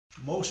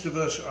Most of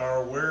us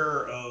are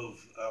aware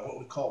of what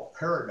we call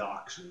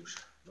paradoxes,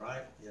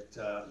 right?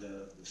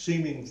 The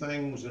seeming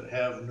things that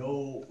have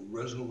no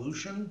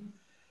resolution.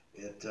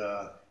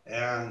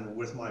 And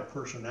with my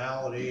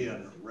personality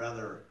and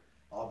rather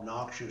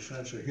obnoxious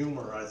sense of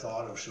humor, I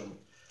thought of some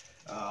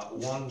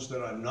ones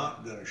that I'm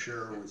not going to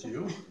share with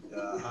you.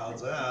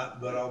 How's that?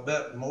 But I'll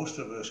bet most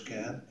of us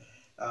can.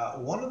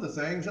 One of the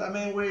things, I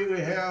mean, we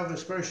have,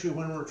 especially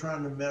when we're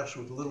trying to mess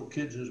with little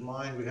kids'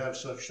 mind, we have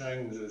such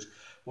things as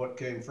what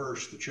came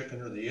first, the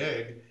chicken or the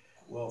egg.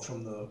 Well,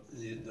 from the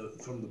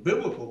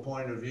biblical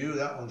point of view,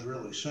 that one's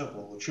really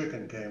simple. The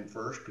chicken came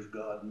first because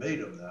God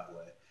made them that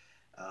way.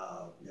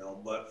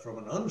 But from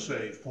an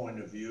unsaved point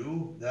of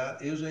view,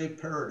 that is a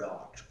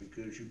paradox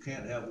because you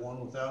can't have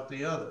one without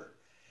the other.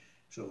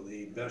 So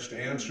the best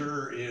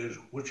answer is,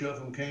 which of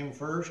them came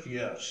first?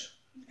 Yes.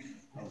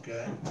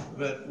 Okay,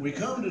 but we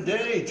come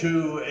today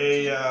to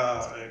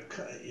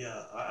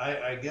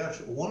I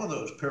guess one of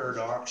those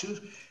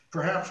paradoxes.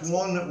 Perhaps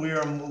one that we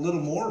are a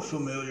little more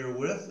familiar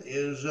with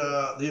is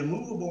the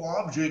immovable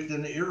object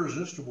and the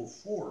irresistible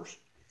force.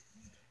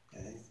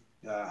 Okay?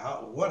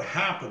 What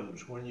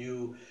happens when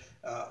you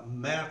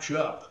match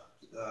up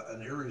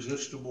an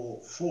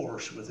irresistible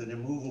force with an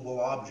immovable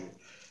object?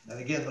 And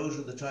again, those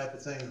are the type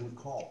of things we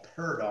call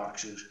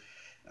paradoxes.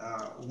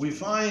 We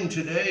find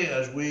today,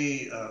 as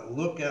we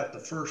look at the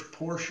first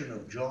portion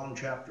of John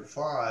chapter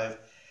 5,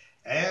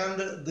 and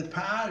the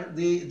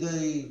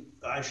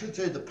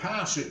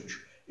passage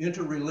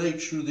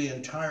interrelates through the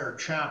entire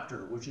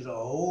chapter, which is a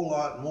whole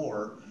lot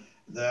more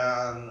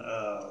than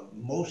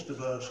most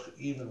of us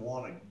even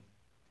want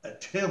to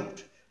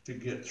attempt to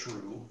get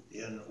through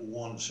in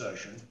one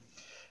session.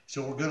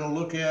 So we're going to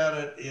look at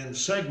it in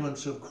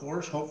segments, of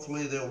course.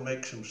 Hopefully they'll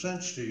make some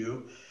sense to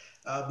you.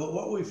 But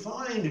what we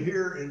find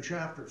here in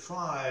chapter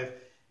 5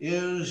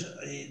 is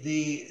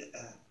the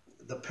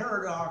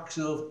paradox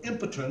of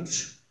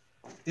impotence.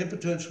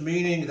 Impotence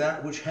meaning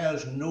that which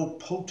has no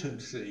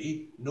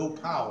potency, no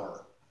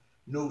power,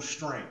 no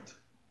strength,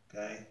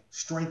 okay?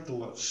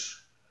 Strengthless,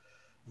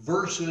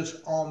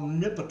 versus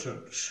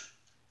omnipotence,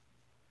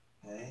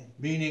 okay?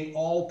 Meaning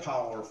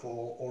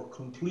all-powerful or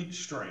complete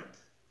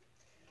strength.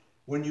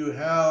 When you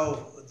have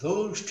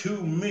those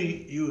two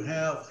meet, you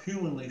have,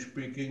 humanly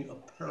speaking, a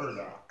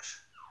paradox.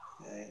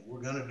 Okay?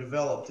 We're going to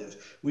develop this.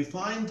 We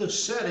find the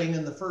setting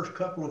in the first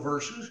couple of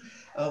verses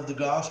of the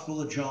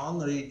Gospel of John,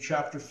 the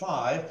chapter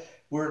 5,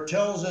 where it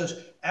tells us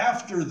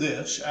after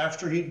this,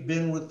 after he'd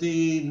been with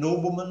the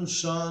nobleman's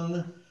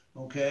son,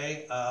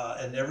 okay,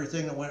 and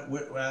everything that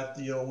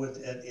went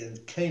in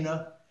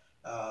Cana,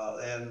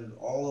 and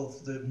all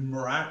of the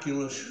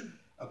miraculous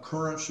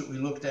occurrence that we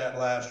looked at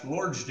last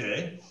Lord's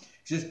Day.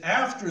 He says,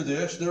 after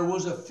this, there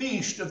was a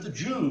feast of the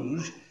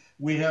Jews.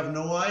 We have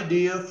no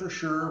idea for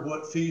sure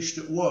what feast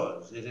it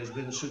was. It has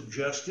been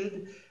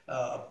suggested,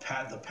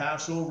 the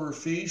Passover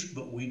feast,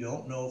 but we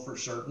don't know for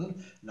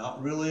certain.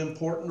 Not really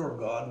important, or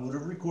God would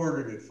have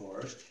recorded it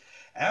for us.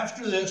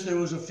 After this, there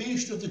was a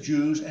feast of the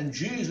Jews, and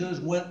Jesus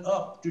went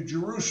up to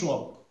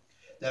Jerusalem.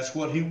 That's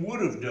what he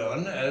would have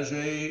done as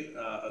a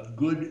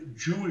good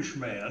Jewish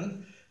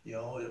man. You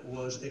know, it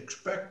was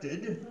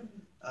expected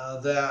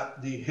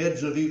that the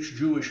heads of each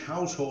Jewish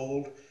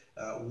household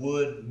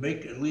would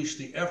make at least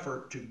the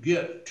effort to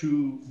get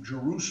to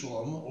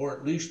Jerusalem, or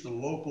at least the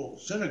local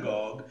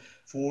synagogue,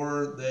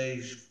 for the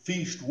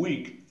feast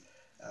week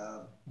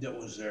that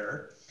was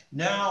there.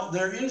 Now,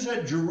 there is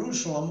at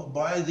Jerusalem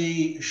by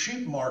the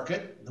sheep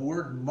market, the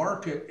word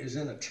market is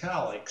in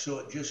italic, so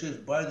it just says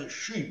by the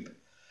sheep,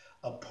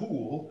 a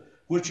pool,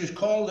 which is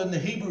called in the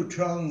Hebrew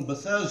tongue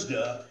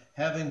Bethesda,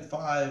 having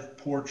 5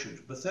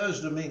 porches.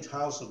 Bethesda means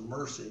house of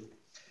mercy,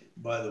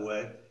 by the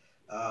way.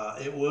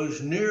 It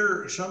was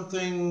near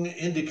something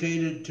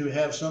indicated to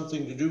have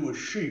something to do with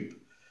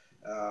sheep.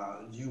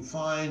 You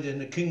find in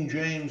the King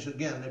James,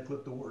 again, they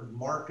put the word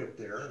market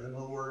there. In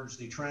other words,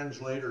 the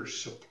translator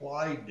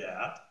supplied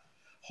that,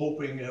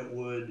 hoping it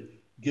would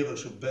give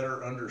us a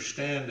better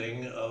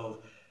understanding of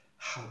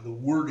the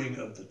wording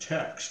of the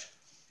text.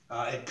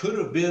 It could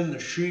have been the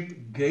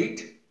sheep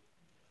gate.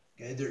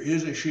 Okay, there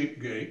is a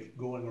sheep gate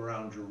going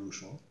around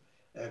Jerusalem.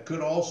 It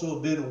could also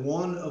have been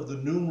one of the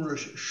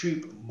numerous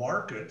sheep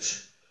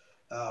markets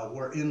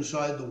where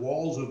inside the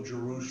walls of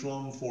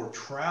Jerusalem for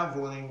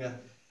traveling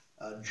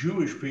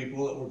Jewish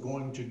people that were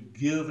going to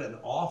give an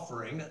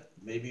offering,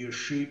 maybe a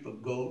sheep, a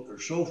goat, or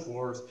so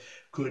forth,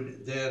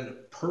 could then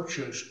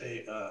purchase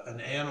an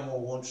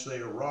animal once they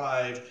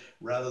arrived,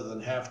 rather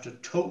than have to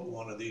tote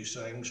one of these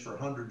things for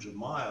hundreds of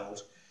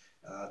miles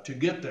to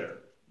get there.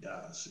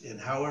 And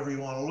however you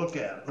want to look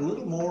at it. A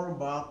little more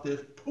about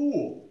this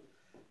pool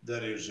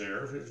that is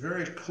there. It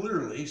very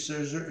clearly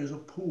says there is a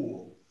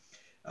pool.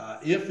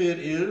 If it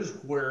is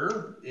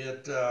where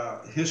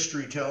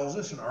history tells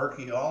us and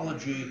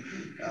archaeology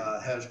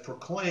has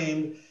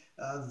proclaimed,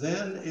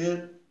 then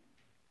it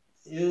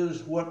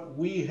is what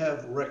we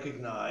have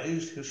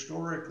recognized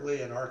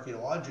historically and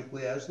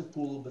archaeologically as the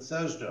Pool of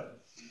Bethesda.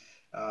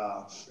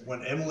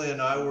 When Emily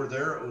and I were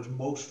there, it was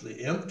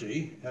mostly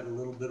empty, had a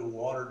little bit of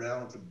water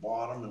down at the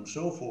bottom and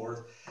so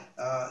forth.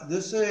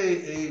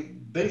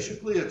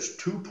 Basically it's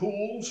two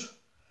pools.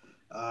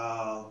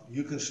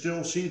 You can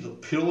still see the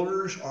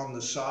pillars on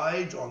the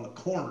sides, on the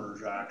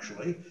corners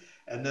actually,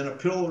 and then a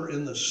pillar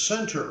in the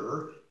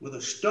center with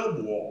a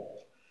stub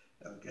wall,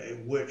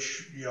 okay,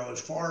 which, you know, as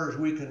far as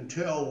we can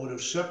tell, would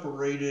have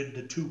separated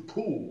the two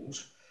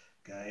pools,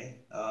 okay.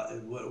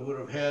 It would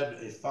have had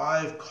a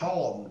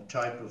 5-column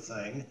type of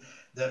thing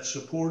that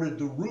supported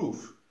the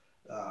roof,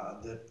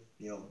 that,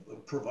 you know,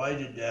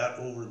 provided that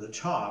over the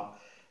top.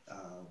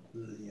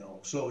 You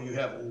know, so you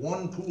have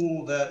one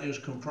pool that is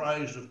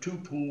comprised of two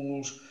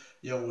pools,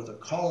 you know, with a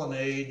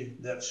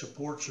colonnade that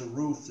supports a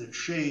roof that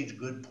shades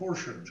good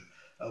portions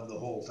of the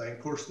whole thing. Of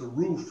course, the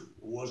roof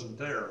wasn't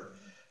there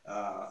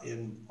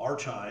in our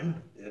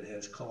time. It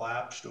has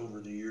collapsed over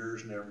the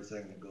years and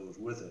everything that goes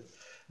with it.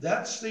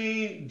 That's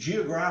the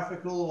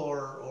geographical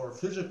or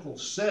physical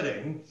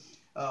setting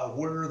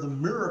where the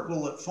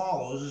miracle that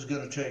follows is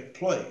going to take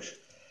place.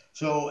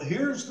 So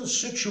here's the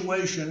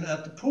situation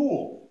at the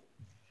pool.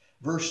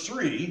 Verse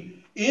 3,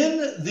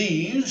 on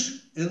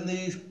these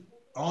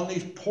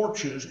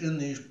porches, in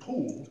these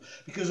pools,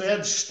 because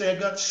they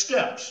got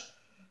steps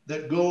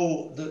that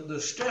go,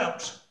 the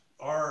steps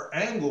are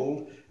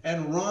angled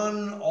and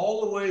run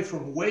all the way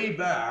from way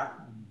back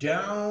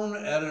down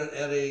at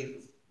a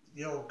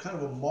you know, kind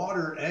of a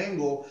moderate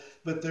angle,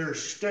 but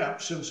there's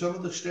steps, and some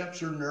of the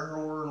steps are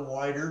narrower and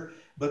wider,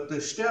 but the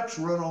steps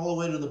run all the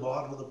way to the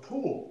bottom of the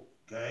pool,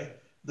 okay?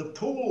 The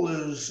pool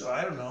is,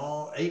 I don't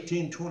know,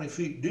 18, 20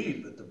 feet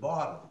deep at the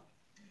bottom.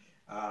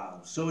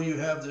 So you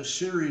have this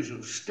series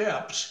of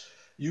steps.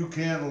 You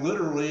can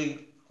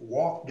literally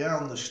walk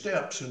down the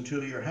steps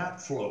until your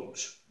hat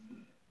floats,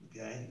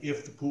 okay,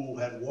 if the pool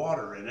had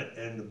water in it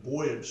and the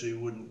buoyancy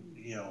wouldn't,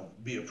 you know,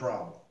 be a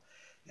problem.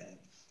 Okay?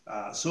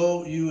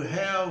 So you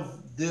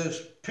have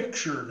this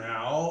picture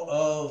now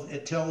of,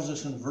 it tells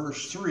us in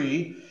verse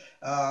 3,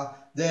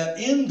 that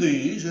in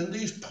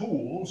these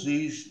pools,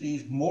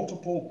 these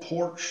multiple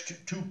porched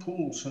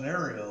two-pool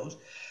scenarios,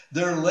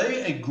 there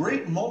lay a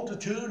great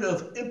multitude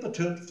of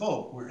impotent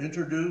folk. We're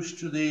introduced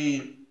to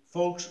the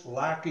folks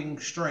lacking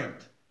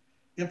strength,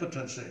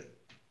 impotency.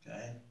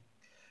 Okay?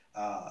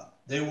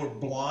 They were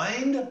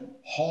blind,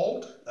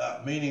 halt,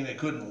 meaning they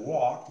couldn't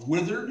walk,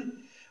 withered,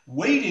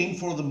 waiting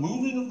for the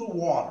moving of the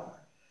water.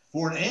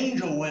 For an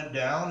angel went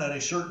down at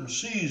a certain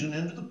season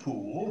into the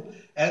pool,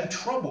 and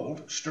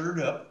stirred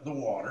up the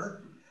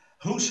water.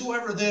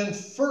 Whosoever then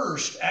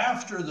first,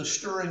 after the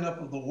stirring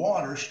up of the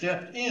water,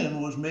 stepped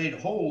in, was made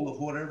whole of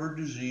whatever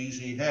disease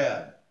he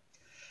had.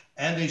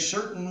 And a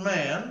certain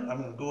man,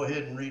 I'm going to go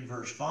ahead and read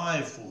verse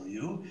 5 for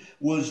you,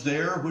 was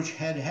there which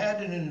had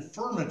an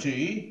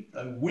infirmity,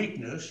 a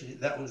weakness,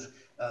 that was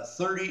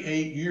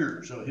 38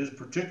 years. So his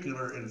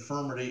particular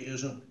infirmity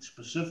isn't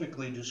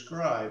specifically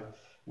described.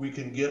 We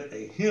can get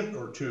a hint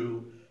or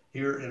two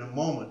here in a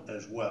moment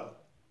as well.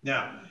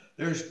 Now,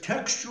 there's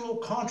textual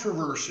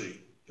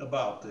controversy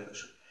about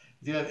this.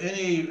 If you have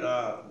any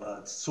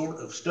sort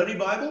of study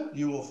Bible,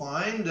 you will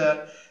find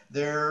that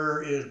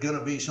there is going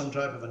to be some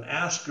type of an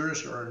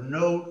asterisk or a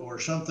note or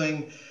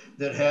something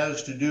that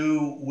has to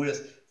do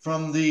with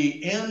from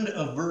the end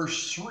of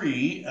verse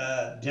 3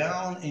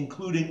 down,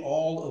 including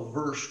all of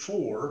verse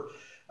 4.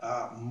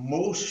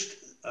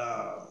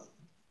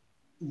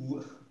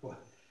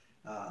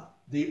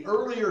 The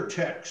earlier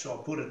texts, I'll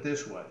put it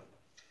this way,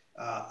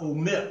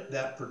 omit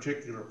that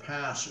particular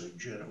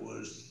passage, and it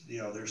was, you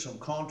know, there's some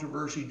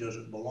controversy. Does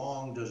it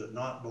belong? Does it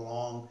not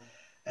belong?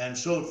 And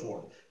so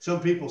forth. Some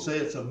people say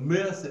it's a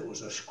myth. It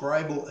was a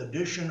scribal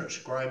addition, a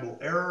scribal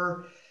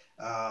error.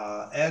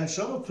 And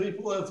some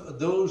people,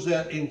 those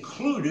that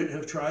include it,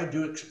 have tried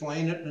to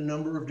explain it in a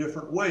number of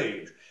different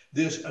ways.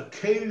 This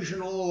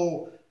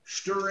occasional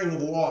stirring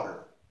of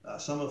water.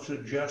 Some have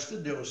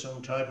suggested there was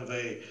some type of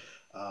a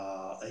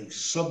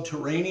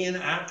subterranean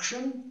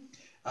action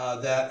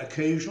that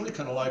occasionally,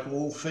 kind of like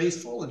Old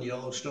Faithful and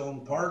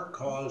Yellowstone Park,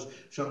 caused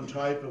some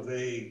type of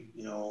a,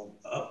 you know,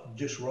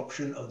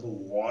 disruption of the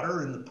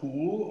water in the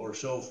pool or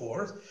so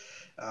forth.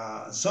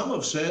 Some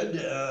have said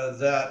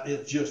that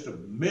it's just a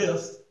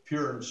myth,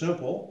 pure and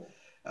simple.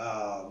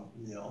 Some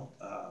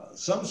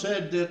have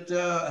said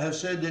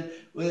that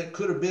well, it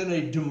could have been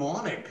a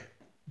demonic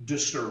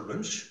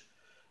disturbance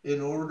in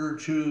order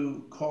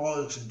to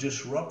cause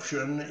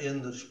disruption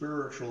in the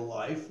spiritual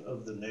life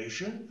of the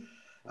nation.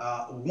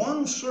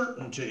 One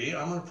certainty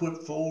I'm going to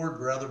put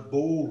forward rather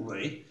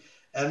boldly,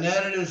 and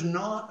that it is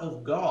not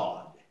of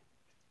God.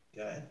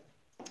 Okay?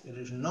 It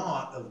is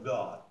not of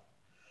God.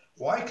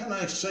 Why can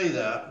I say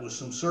that with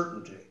some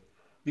certainty?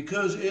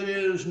 Because it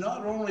is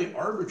not only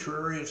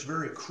arbitrary, it's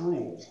very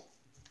cruel.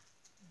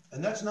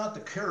 And that's not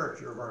the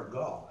character of our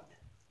God.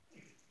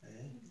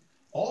 Okay?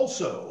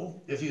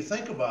 Also, if you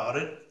think about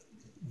it,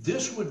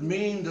 this would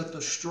mean that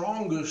the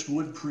strongest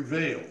would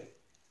prevail.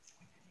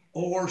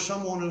 Or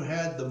someone who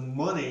had the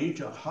money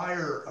to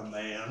hire a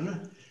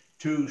man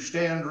to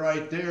stand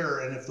right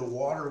there, and if the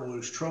water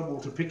was trouble,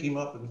 to pick him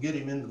up and get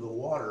him into the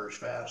water as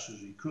fast as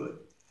he could.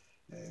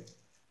 Okay?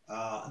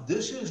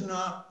 This is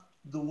not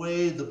the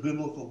way the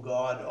biblical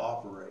God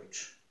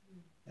operates.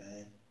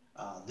 Okay?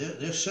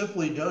 This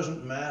simply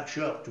doesn't match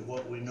up to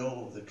what we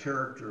know of the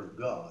character of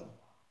God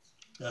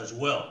as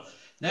well.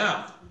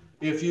 Now,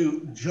 if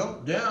you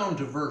jump down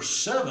to verse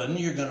 7,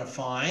 you're going to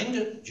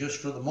find, just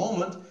for the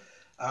moment,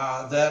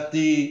 that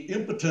the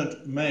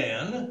impotent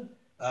man,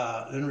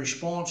 in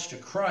response to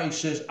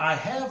Christ, says, I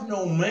have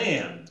no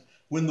man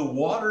when the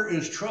water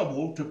is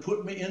troubled to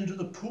put me into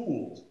the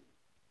pool.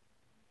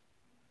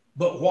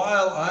 But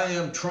while I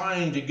am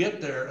trying to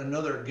get there,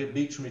 another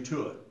beats me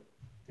to it.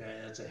 Okay,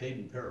 that's a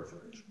Hayden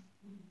paraphrase.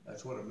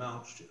 That's what it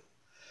amounts to.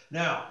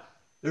 Now,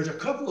 there's a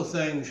couple of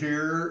things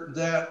here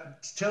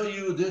that tell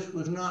you this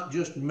was not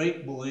just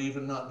make-believe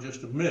and not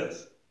just a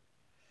myth.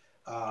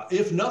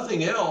 If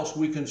nothing else,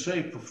 we can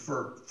say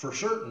for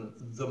certain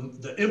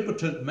the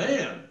impotent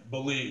man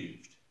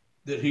believed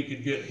that he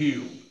could get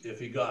healed if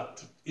he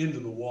got into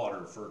the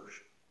water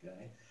first.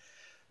 Okay?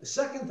 The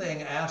second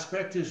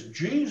aspect is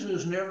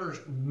Jesus never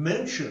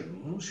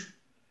mentions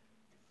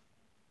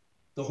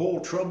the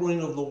whole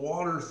troubling of the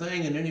water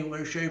thing in any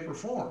way, shape, or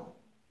form.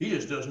 He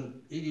just doesn't,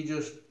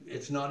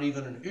 it's not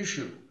even an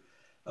issue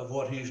of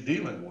what he's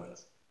dealing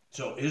with.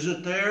 So is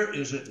it there?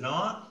 Is it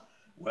not?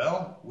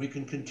 Well, we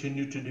can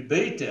continue to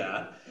debate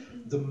that.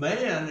 The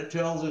man, it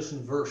tells us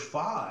in verse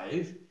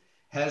 5,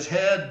 has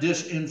had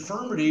this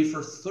infirmity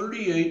for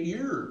 38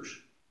 years.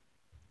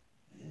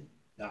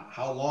 Now,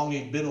 how long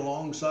he'd been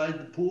alongside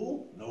the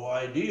pool? No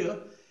idea.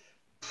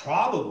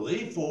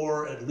 Probably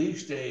for at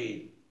least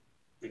an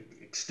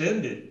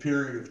extended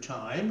period of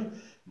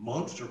time,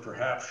 months or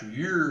perhaps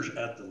years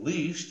at the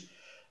least.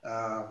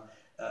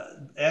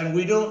 And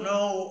we don't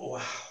know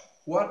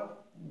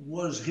what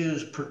was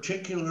his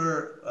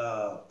particular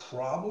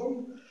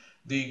problem.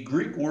 The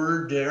Greek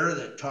word there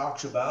that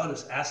talks about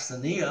is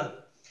asthenia.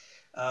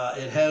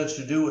 It has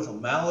to do with a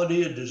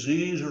malady, a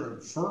disease, or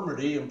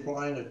infirmity,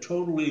 implying a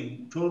total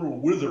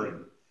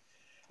withering.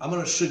 I'm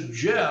going to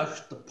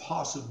suggest the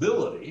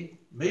possibility,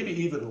 maybe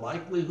even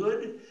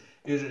likelihood,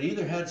 is it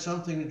either had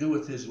something to do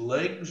with his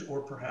legs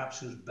or perhaps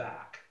his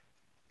back.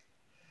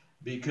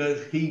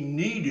 Because he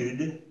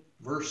needed,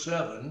 verse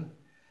 7,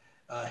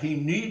 he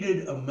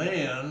needed a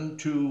man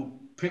to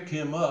pick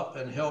him up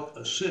and help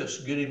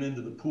assist, get him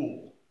into the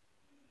pool.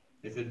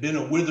 If it had been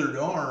a withered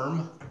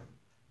arm,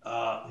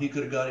 he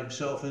could have got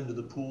himself into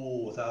the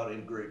pool without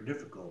any great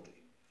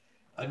difficulty.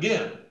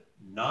 Again,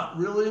 not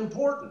really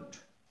important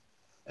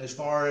as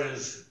far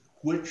as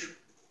which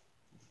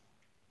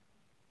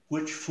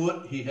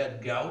foot he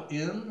had gout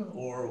in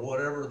or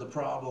whatever the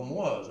problem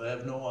was. I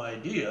have no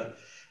idea.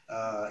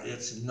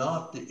 It's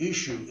not the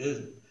issue, is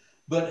it?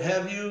 But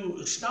have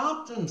you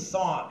stopped and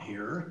thought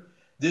here,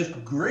 this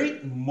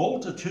great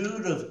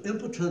multitude of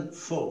impotent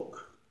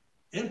folk,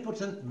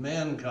 impotent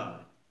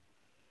mankind,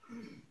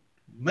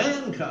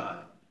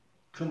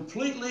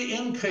 completely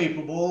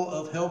incapable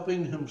of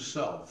helping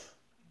himself.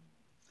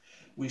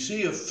 We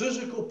see a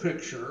physical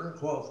picture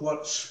of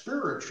what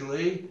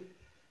spiritually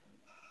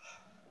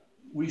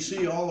we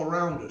see all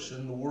around us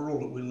in the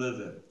world that we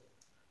live in.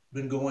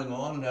 Been going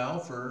on now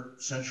for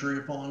century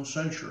upon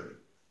century.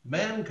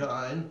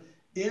 Mankind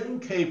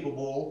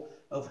incapable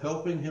of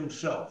helping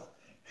himself.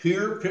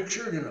 Here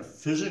pictured in a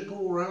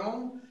physical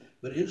realm,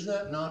 but is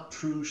that not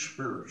true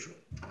spiritually?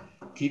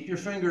 Keep your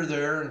finger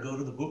there and go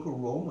to the book of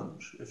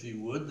Romans, if you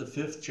would, the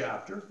 5th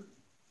chapter.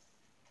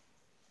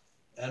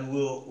 And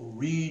we'll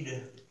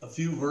read a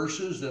few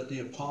verses that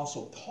the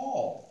Apostle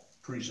Paul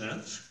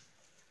presents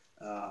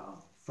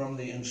from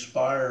the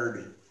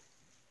inspired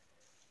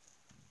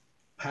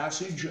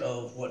passage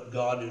of what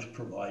God has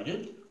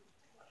provided.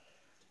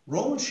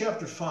 Romans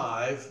chapter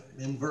 5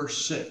 in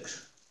verse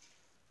 6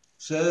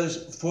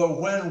 says, for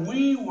when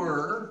we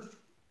were,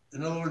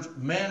 in other words,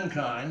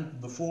 mankind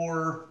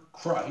before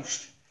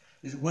Christ,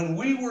 is when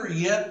we were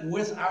yet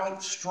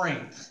without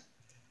strength,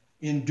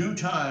 in due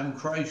time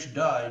Christ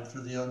died for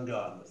the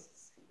ungodly.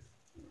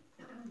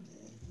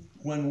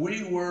 When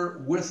we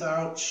were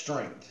without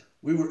strength,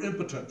 we were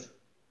impotent.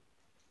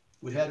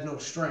 We had no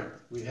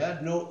strength. We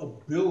had no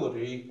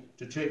ability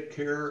to take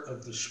care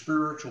of the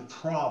spiritual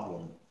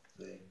problem.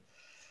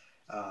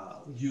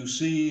 You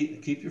see,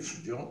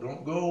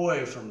 don't go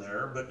away from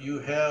there, but you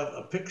have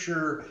a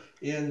picture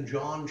in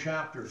John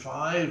chapter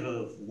 5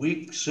 of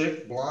weak,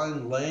 sick,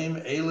 blind,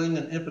 lame, ailing,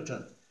 and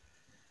impotent.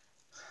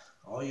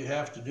 All you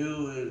have to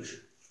do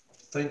is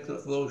think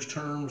of those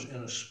terms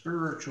in a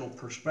spiritual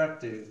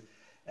perspective,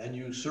 and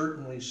you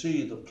certainly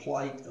see the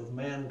plight of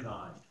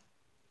mankind.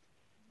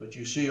 But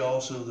you see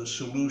also the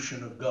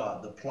solution of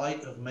God. The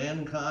plight of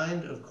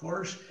mankind, of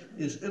course,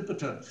 is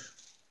impotence.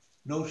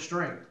 No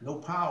strength, no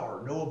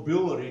power, no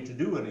ability to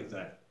do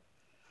anything.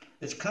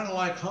 It's kind of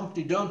like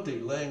Humpty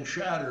Dumpty laying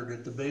shattered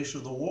at the base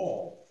of the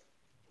wall.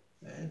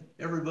 Okay?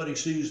 Everybody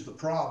sees the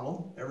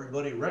problem.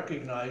 Everybody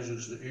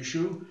recognizes the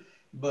issue.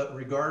 But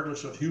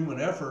regardless of human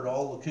effort,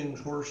 all the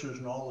king's horses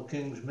and all the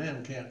king's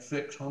men can't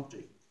fix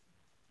Humpty.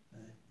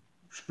 Okay?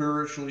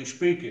 Spiritually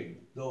speaking,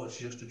 though it's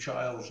just a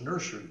child's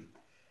nursery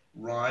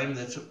rhyme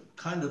that's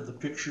kind of the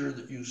picture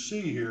that you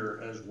see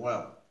here as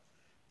well.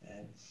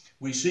 And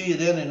we see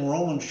then in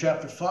Romans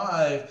chapter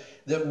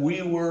 5 that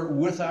we were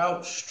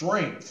without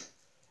strength,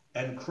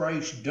 and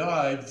Christ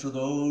died for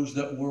those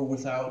that were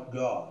without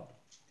God.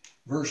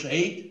 Verse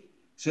 8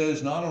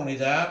 says not only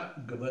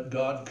that, but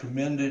God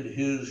commended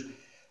his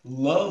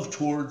love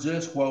towards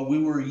us while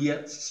we were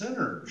yet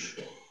sinners.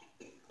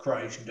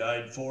 Christ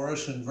died for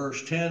us, and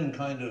verse 10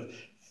 kind of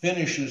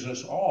finishes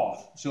us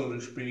off, so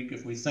to speak,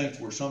 if we think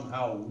we're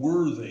somehow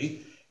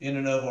worthy in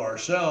and of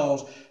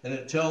ourselves, and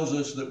it tells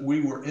us that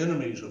we were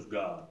enemies of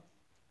God.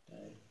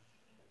 Okay?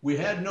 We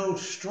had no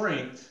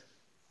strength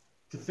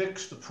to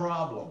fix the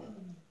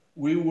problem.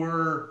 We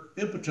were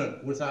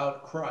impotent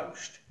without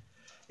Christ.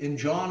 In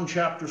John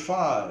chapter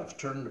 5,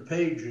 turn the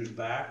pages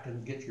back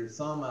and get your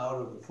thumb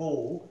out of the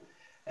fold,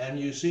 and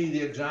you see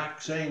the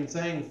exact same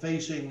thing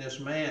facing this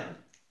man.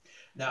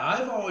 Now,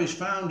 I've always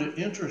found it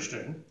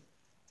interesting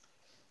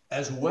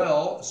as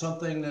well,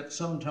 something that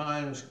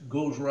sometimes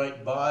goes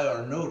right by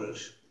our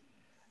notice,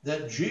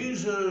 that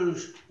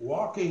Jesus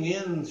walking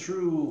in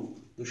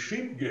through the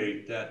sheep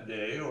gate that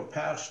day, or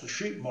past the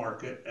sheep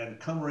market and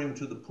coming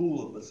to the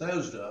pool of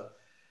Bethesda,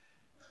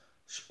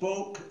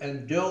 spoke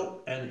and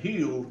dealt and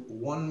healed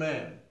one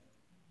man.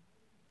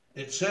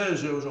 It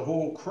says there was a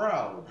whole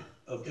crowd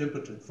of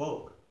impotent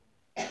folk.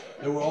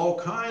 There were all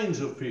kinds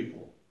of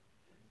people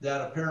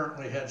that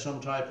apparently had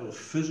some type of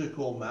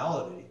physical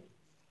malady,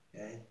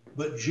 okay?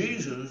 But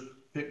Jesus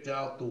picked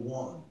out the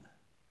one.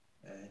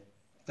 Okay?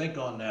 Think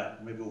on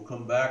that. Maybe we'll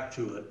come back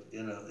to it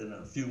in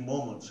a few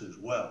moments as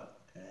well.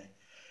 Okay?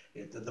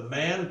 The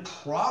man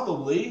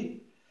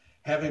probably,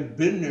 having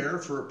been there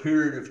for a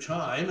period of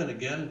time, and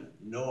again,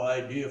 no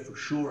idea for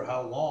sure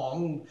how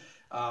long,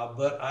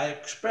 but I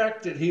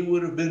expect that he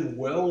would have been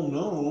well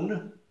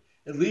known,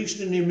 at least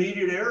in the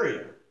immediate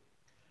area.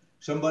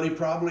 Somebody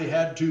probably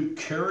had to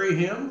carry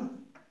him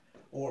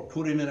or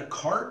put him in a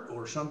cart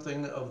or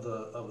something of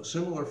a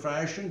similar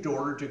fashion in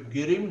order to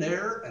get him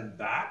there and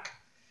back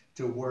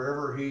to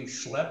wherever he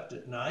slept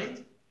at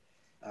night.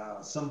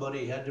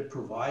 Somebody had to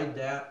provide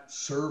that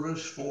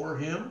service for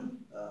him.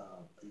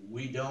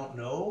 We don't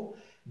know,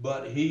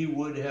 but he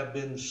would have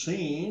been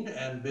seen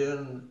and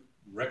been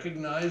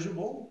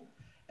recognizable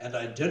and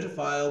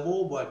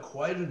identifiable by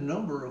quite a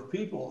number of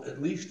people,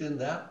 at least in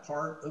that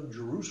part of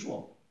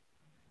Jerusalem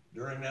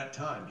during that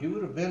time. He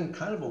would have been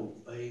kind of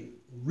a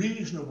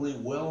reasonably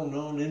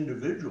well-known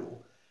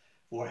individual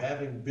for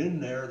having been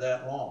there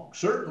that long.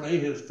 Certainly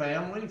his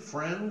family,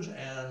 friends,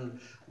 and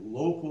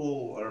local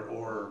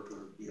or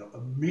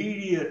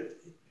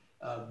immediate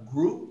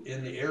group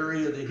in the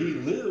area that he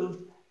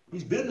lived,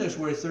 he's been this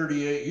way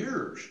 38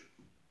 years.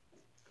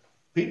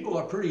 People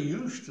are pretty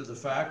used to the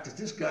fact that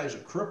this guy's a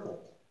cripple.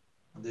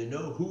 They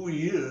know who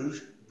he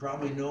is,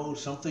 probably know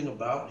something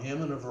about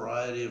him in a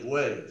variety of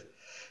ways.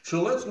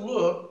 So let's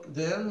look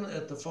then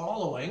at the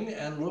following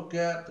and look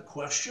at the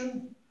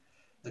question,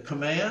 the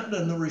command,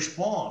 and the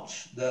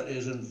response that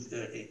is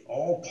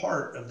all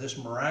part of this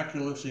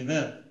miraculous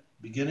event,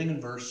 beginning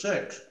in verse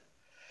 6.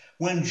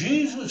 When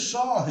Jesus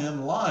saw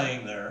him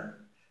lying there,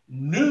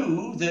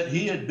 knew that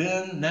he had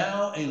been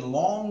now a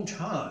long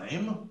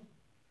time,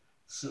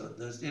 so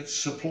it's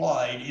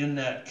supplied in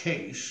that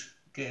case,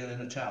 okay,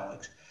 in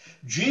italics,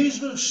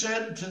 Jesus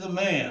said to the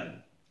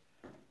man,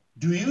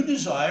 "Do you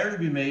desire to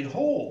be made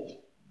whole?"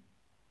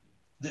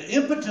 The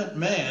impotent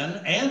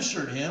man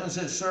answered him and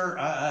said, "Sir,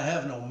 I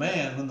have no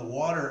man when the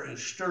water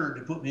is stirred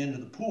to put me into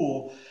the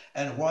pool,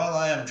 and while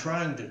I am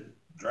trying to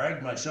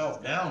drag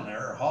myself down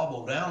there or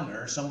hobble down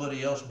there,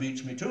 somebody else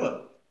beats me to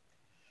it."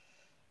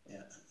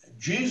 Yeah.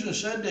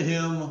 Jesus said to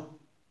him,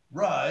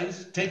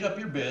 "Rise, take up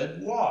your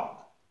bed,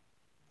 walk."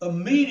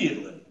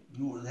 Immediately,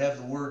 you would have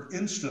the word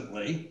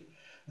instantly,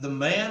 the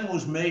man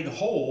was made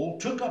whole,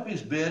 took up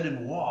his bed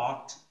and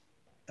walked,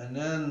 and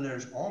then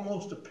there's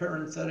almost a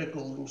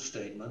parenthetical little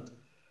statement,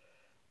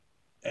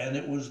 and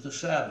it was the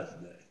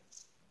Sabbath day.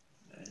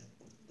 Okay?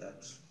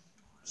 That's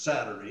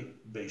Saturday,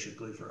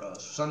 basically, for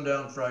us.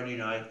 Sundown Friday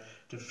night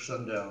to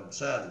sundown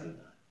Saturday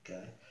night.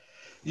 Okay?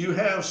 You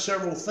have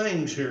several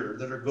things here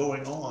that are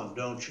going on,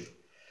 don't you?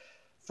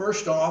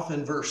 First off,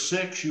 in verse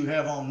 6, you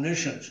have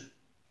omniscience.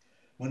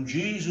 When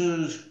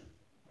Jesus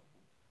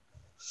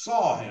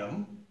saw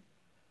him,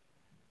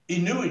 he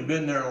knew he'd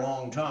been there a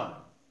long time.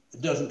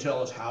 It doesn't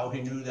tell us how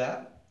he knew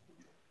that.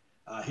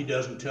 He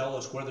doesn't tell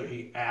us whether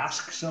he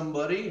asked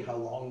somebody how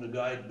long the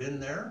guy had been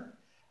there.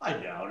 I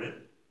doubt it.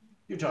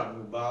 You're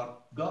talking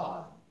about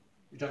God.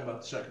 You're talking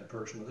about the second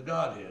person of the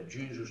Godhead.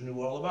 Jesus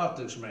knew all about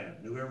this man,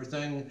 knew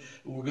everything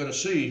we're going to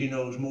see. He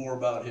knows more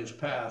about his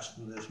past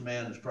than this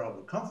man is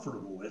probably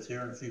comfortable with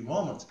here in a few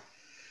moments.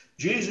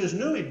 Jesus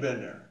knew he'd been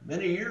there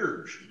many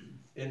years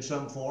in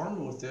some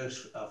form with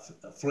this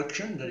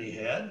affliction that he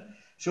had.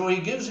 So he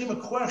gives him a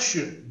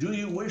question. Do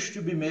you wish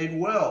to be made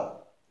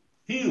well?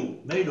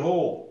 Healed, made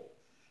whole.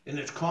 In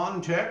its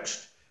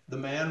context, the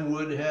man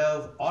would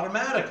have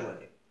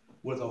automatically,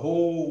 with a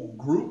whole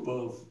group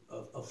of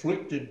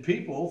afflicted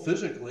people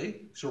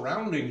physically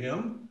surrounding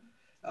him,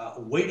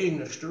 waiting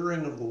the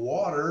stirring of the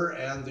water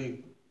and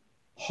the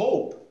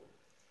hope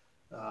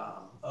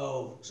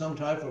of some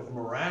type of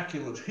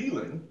miraculous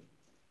healing,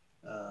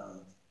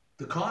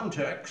 the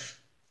context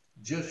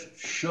just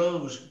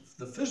shoves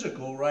the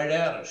physical right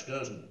at us,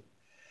 doesn't it?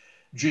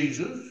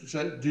 Jesus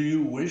said, do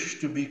you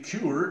wish to be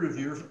cured of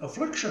your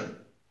affliction?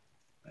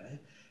 Okay.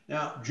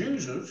 Now,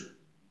 Jesus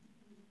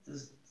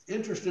is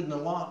interested in a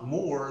lot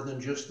more than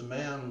just the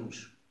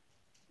man's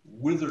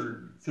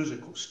withered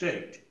physical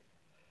state.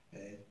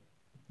 Okay.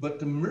 But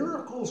the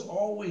miracles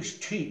always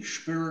teach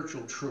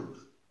spiritual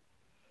truth.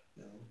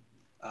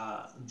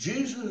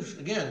 Jesus,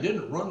 again,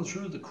 didn't run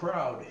through the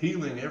crowd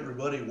healing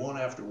everybody one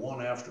after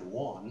one after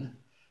one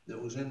that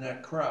was in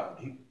that crowd.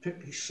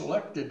 He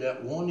selected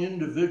that one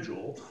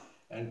individual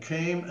and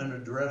came and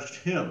addressed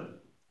him.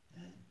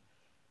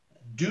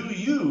 Do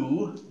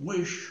you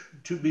wish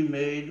to be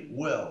made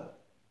well?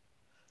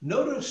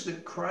 Notice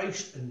that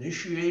Christ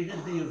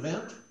initiated the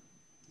event.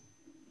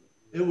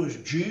 It was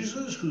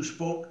Jesus who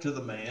spoke to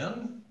the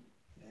man.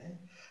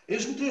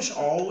 Isn't this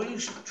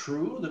always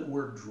true, that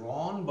we're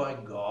drawn by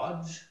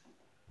God's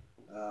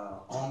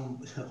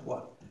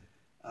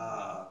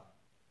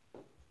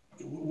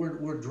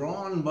we're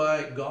drawn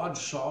by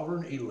God's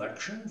sovereign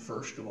election,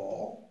 first of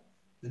all.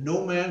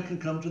 No man can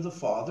come to the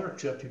Father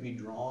except he be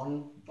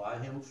drawn by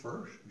him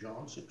first,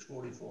 John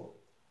 6:44.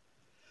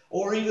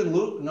 Or even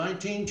Luke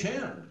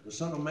 19:10, the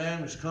Son of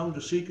Man has come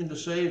to seek and to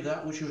save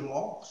that which is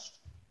lost.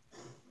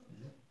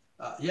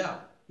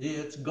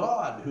 It's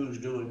God who's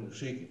doing the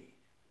seeking.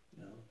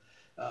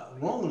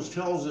 Romans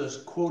tells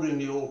us, quoting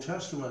the Old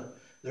Testament,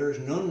 there is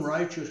none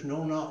righteous,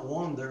 no, not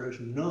one. There is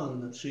none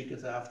that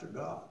seeketh after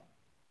God.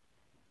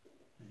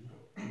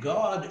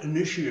 God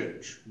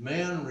initiates.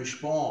 Man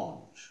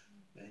responds.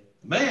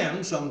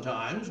 Man,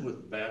 sometimes,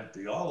 with bad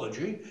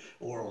theology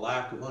or a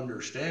lack of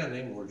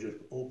understanding or just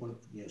open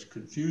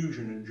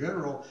confusion in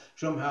general,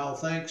 somehow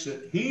thinks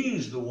that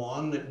he's the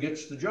one that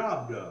gets the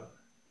job done.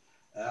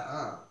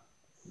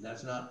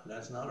 That's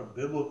not a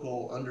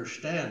biblical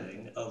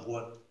understanding of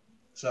what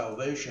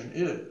salvation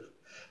is.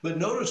 But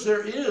notice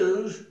there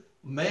is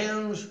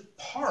man's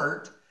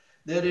part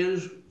that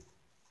is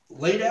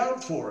laid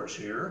out for us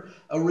here.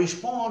 A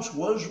response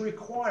was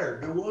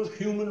required. There was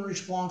human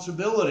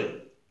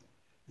responsibility.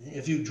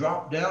 If you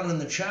drop down in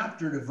the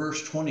chapter to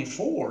verse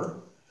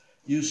 24,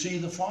 you see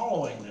the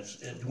following.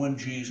 It's when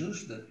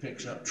Jesus that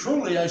picks up.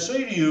 Truly I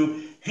say to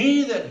you,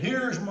 he that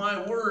hears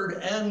my word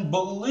and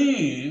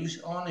believes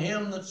on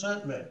him that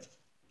sent me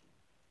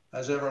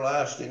has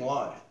everlasting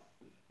life.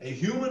 A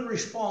human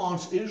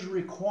response is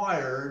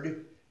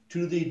required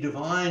to the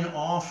divine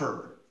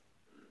offer.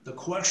 The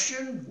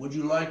question, would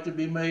you like to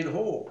be made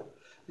whole?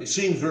 It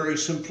seems very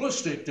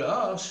simplistic to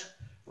us,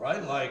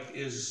 right? Like,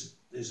 is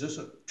this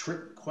a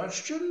trick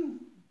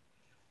question?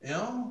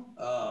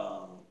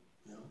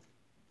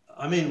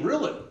 I mean,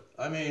 really?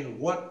 I mean,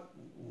 what,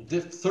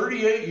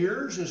 38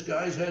 years this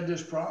guy's had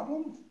this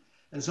problem?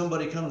 And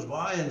somebody comes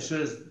by and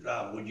says,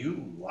 would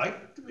you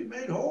like to be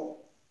made whole?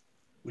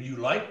 Would you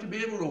like to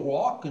be able to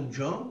walk and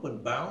jump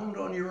and bound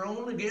on your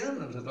own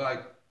again? And it's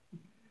like,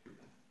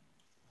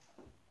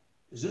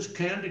 is this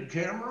candid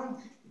camera?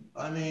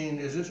 I mean,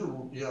 is this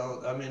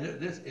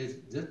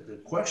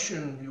the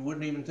question you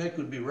wouldn't even think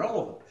would be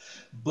relevant.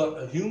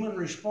 But a human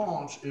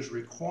response is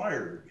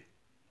required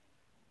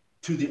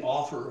to the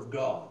offer of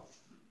God.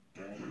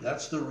 Okay?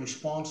 That's the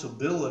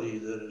responsibility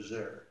that is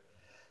there.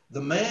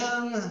 The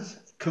man's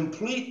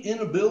complete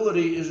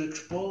inability is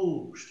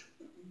exposed.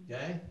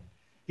 Okay?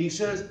 He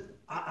says,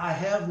 I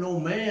have no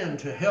man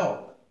to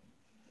help.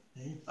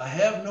 Okay? I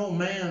have no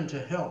man to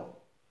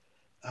help.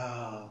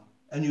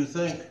 And you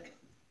think,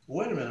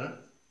 wait a minute,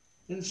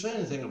 didn't say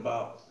anything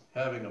about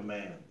having a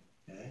man.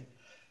 Okay?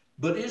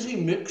 But is he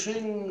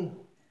mixing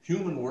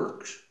human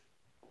works?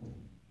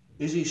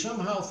 Is he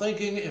somehow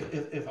thinking,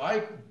 if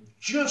I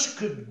just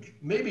could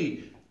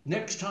maybe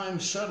next time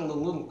settle a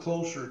little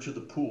closer to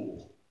the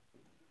pool,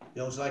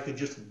 so I could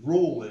just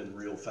roll in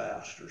real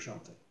fast or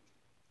something.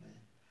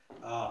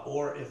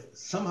 Or if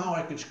somehow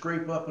I could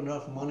scrape up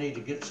enough money to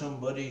get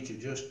somebody to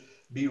just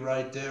be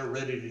right there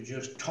ready to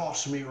just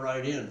toss me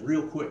right in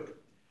real quick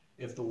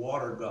if the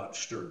water got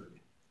stirred.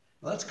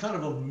 Well, that's kind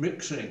of a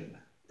mixing,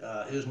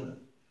 isn't it?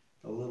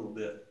 A little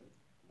bit.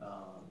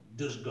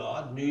 Does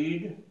God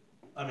need?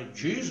 I mean,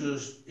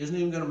 Jesus isn't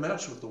even going to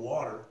mess with the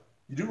water.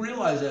 You do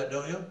realize that,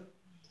 don't you?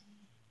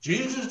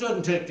 Jesus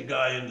doesn't take the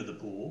guy into the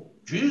pool.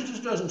 Jesus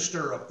doesn't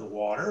stir up the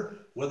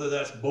water, whether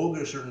that's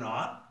bogus or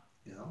not.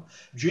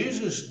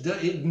 Jesus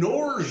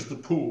ignores the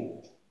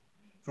pool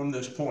from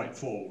this point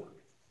forward.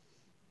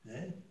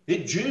 Okay?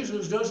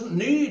 Jesus doesn't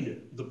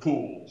need the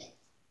pool.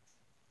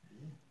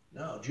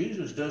 No,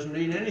 Jesus doesn't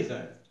need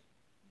anything.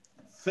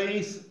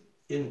 Faith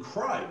in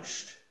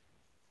Christ.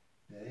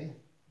 Okay?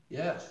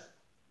 Yes.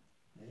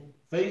 Okay?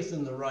 Faith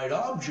in the right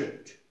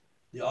object,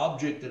 the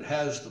object that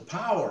has the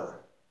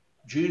power.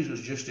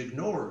 Jesus just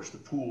ignores the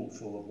pool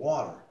full of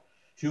water.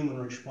 Human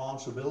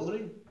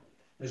responsibility.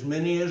 As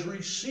many as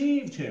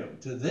received him,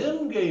 to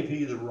them gave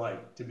he the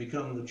right to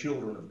become the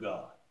children of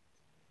God.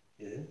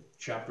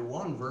 Chapter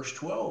 1, verse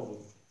 12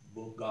 of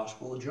the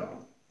Gospel of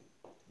John.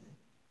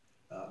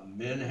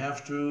 Men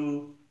have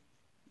to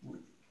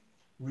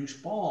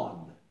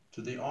respond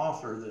to the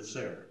offer that's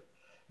there.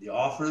 The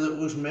offer that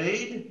was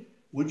made,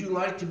 would you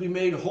like to be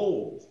made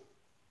whole?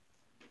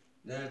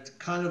 That's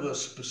kind of a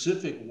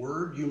specific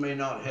word you may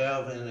not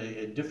have in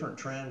a different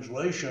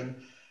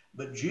translation,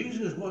 but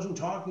Jesus wasn't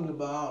talking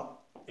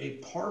about a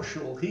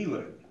partial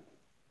healing.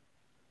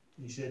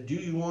 He said, do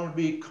you want to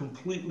be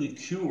completely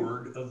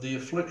cured of the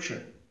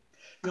affliction?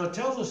 Now, it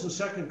tells us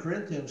in 2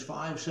 Corinthians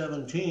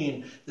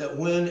 5:17 that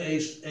when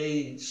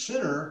a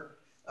sinner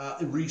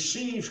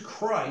receives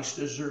Christ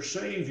as their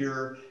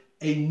Savior,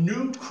 a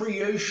new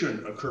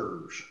creation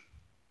occurs.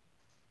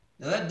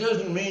 Now, that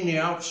doesn't mean the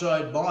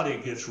outside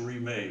body gets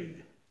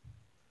remade.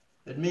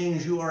 It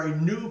means you are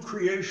a new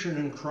creation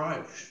in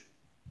Christ.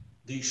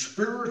 The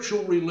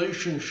spiritual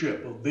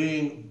relationship of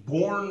being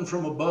born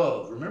from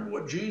above. Remember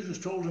what Jesus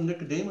told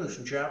Nicodemus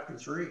in chapter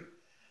 3.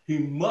 He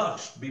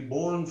must be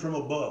born from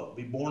above,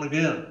 be born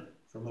again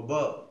from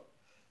above.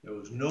 There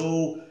was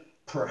no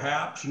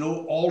perhaps,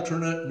 no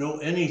alternate, no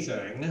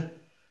anything.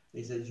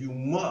 He said you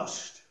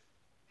must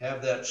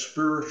have that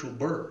spiritual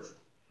birth.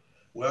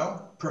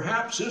 Well,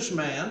 perhaps this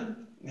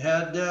man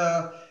had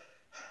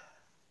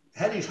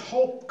his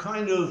hope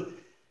kind of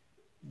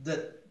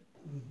that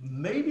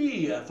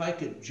maybe if I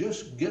could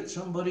just get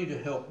somebody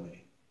to help me.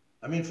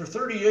 I mean, for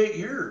 38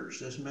 years,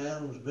 this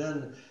man has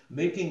been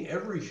making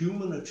every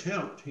human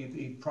attempt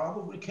he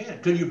probably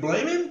can. Can you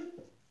blame him?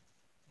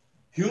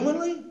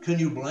 Humanly, can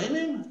you blame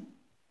him?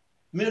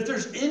 I mean, if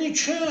there's any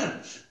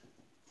chance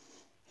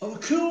of a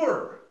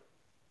cure,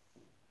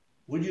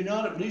 would you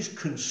not at least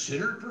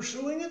consider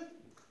pursuing it?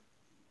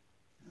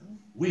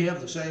 We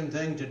have the same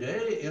thing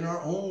today in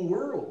our own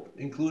world,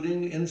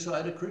 including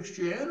inside of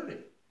Christianity.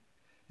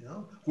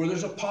 Where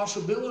there's a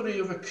possibility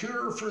of a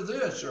cure for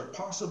this, or a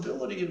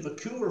possibility of a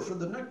cure for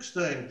the next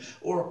thing,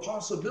 or a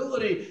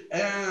possibility,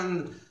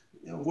 and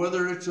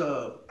whether it's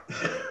a,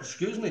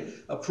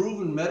 a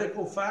proven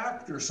medical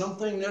fact or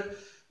something that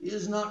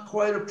is not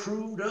quite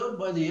approved of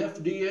by the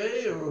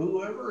FDA or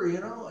whoever,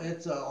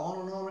 it's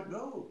on and on it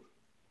goes.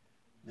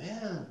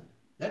 Man,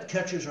 that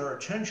catches our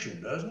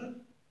attention, doesn't it?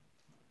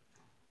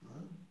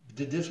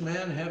 Did this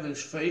man have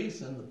his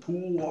faith in the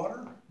pool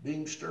water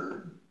being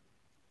stirred?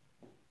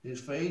 His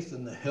faith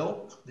in the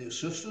help, the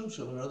assistance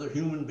of another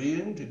human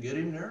being to get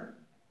him there?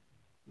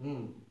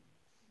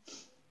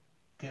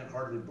 Can't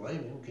hardly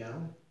blame him,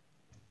 can we?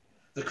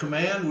 The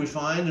command we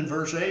find in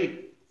verse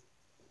 8.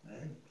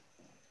 Okay?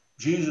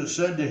 Jesus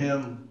said to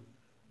him,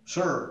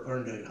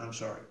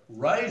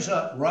 rise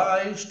up,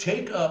 rise,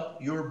 take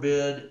up your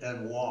bed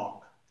and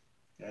walk.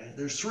 Okay?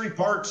 There's three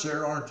parts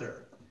there, aren't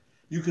there?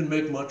 You can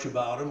make much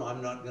about them.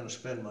 I'm not going to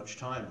spend much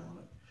time on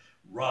it.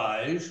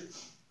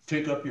 Rise,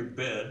 take up your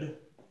bed,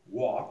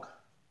 walk,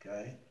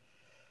 okay?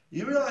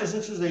 You realize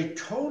this is a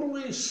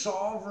totally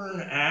sovereign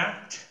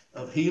act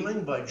of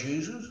healing by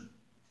Jesus?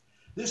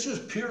 This is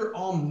pure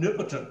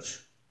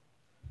omnipotence.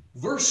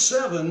 Verse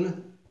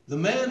 7, the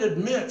man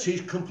admits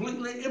he's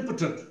completely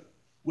impotent,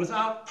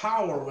 without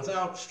power,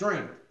 without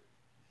strength.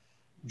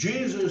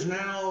 Jesus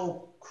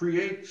now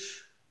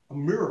creates a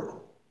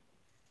miracle.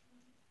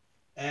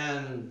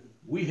 And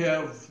we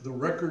have the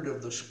record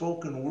of the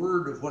spoken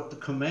word of what the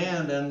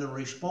command and the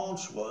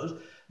response was.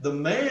 The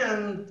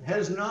man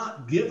has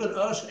not given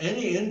us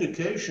any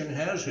indication,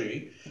 has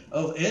he,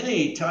 of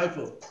any type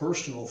of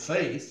personal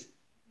faith,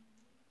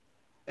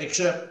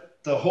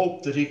 except the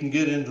hope that he can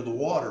get into the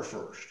water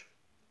first.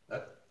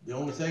 That's the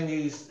only thing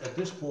at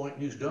this point,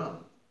 he's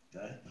done.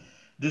 Okay?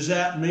 Does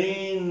that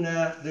mean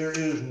that there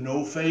is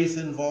no faith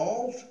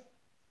involved?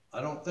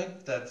 I don't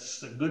think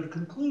that's a good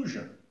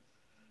conclusion.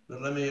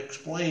 But let me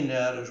explain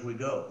that as we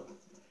go.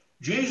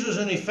 Jesus,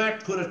 in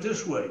effect, put it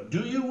this way.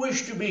 Do you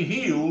wish to be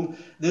healed?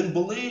 Then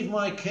believe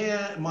my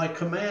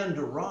command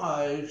to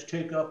rise,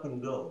 take up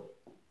and go.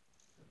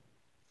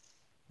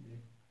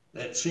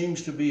 That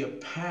seems to be a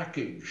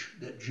package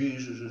that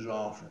Jesus is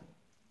offering.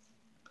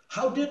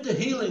 How did the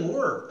healing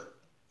work?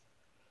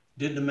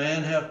 Did the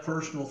man have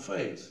personal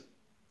faith?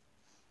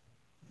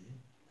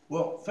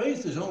 Well,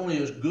 faith is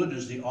only as good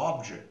as the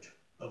object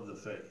of the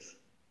faith.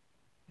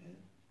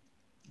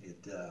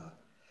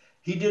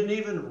 He didn't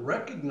even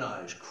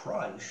recognize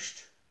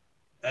Christ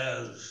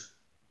as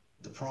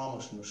the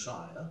promised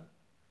Messiah.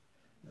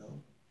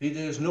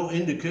 There's no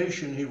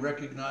indication he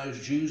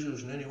recognized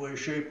Jesus in any way,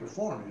 shape, or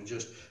form. He was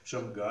just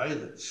some guy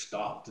that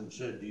stopped and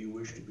said, do you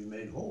wish to be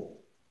made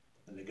whole?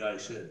 And the guy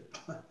said,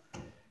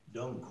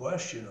 dumb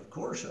question, of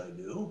course I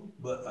do,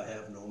 but I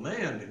have no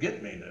man to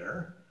get me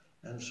there,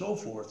 and so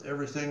forth,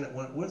 everything that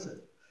went with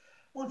it.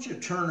 I want you to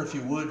turn, if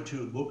you would, to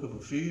the book of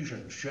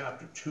Ephesians,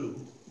 chapter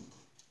 2.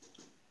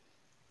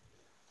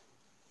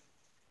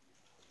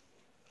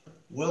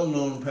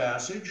 Well-known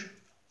passage.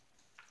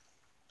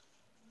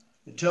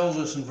 It tells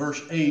us in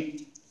verse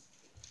 8,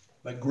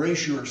 by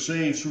grace you are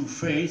saved through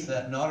faith,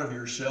 that not of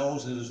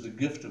yourselves, it is the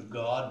gift of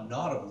God,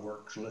 not of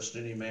works, lest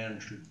any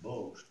man should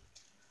boast.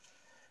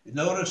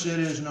 Notice it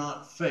is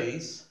not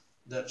faith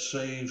that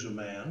saves a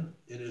man,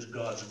 it is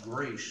God's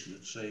grace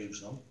that saves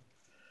them.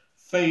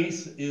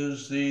 Faith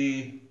is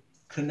the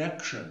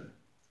connection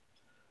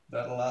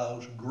that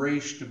allows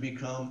grace to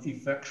become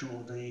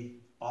effectually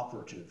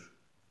operative.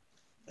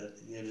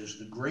 It is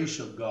the grace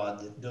of God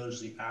that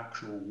does the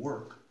actual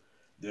work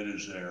that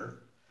is there.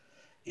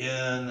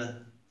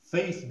 In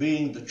faith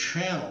being the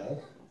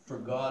channel for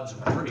God's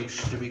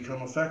grace to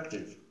become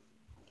effective.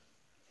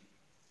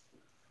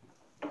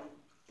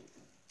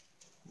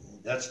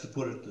 That's to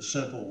put it the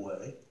simple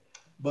way.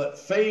 But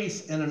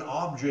faith in an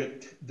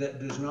object that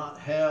does not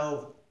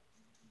have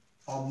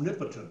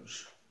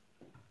omnipotence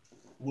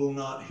will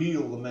not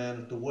heal the man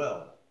at the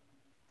well.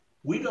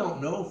 We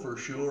don't know for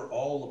sure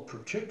all the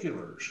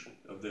particulars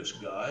of this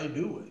guy,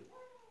 do we?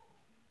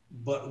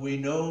 But we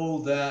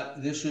know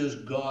that this is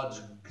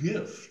God's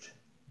gift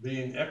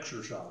being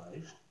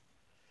exercised.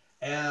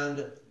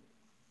 And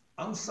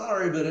I'm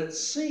sorry, but it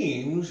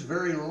seems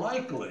very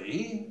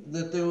likely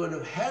that there would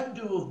have had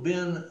to have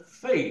been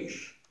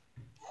faith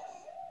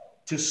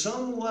to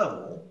some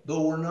level,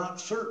 though we're not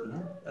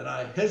certain, and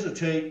I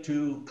hesitate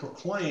to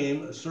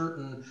proclaim a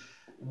certain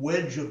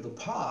wedge of the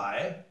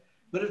pie,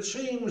 but it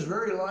seems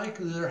very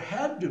likely there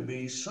had to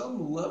be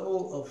some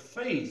level of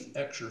faith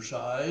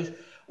exercise,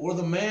 or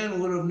the man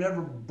would have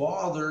never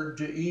bothered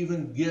to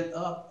even get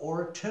up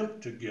or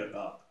attempt to get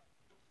up.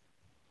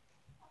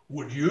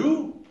 Would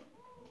you?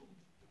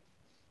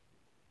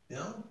 You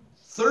know,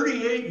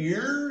 38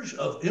 years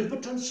of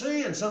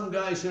impotency, and some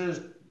guy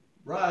says,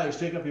 rise,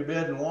 take up your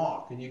bed and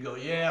walk. And you go,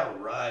 yeah,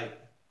 right.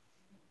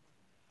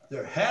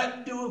 There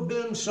had to have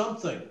been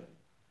something.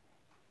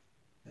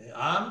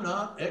 I'm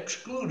not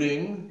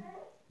excluding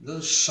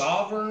the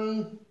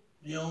sovereign,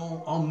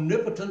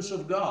 omnipotence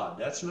of God.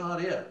 That's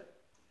not it.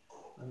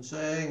 I'm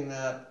saying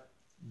that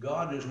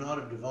God is not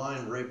a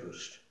divine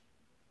rapist.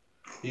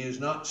 He is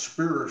not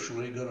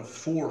spiritually going to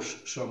force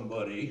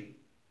somebody.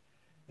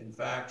 In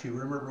fact, you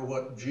remember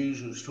what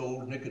Jesus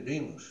told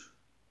Nicodemus.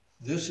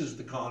 This is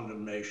the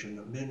condemnation,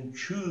 that men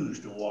choose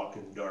to walk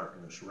in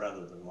darkness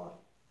rather than light.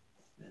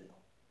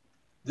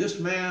 This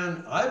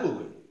man, I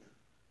believe,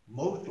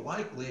 most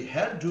likely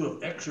had to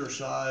have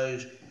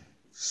exercised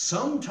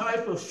some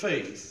type of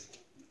faith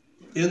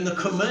in the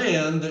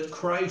command that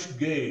Christ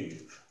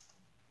gave.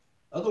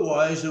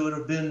 Otherwise, there would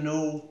have been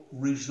no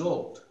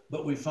result.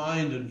 But we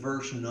find in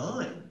verse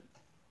 9,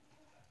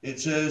 it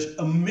says,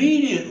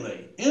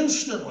 immediately,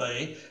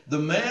 instantly, the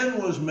man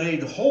was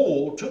made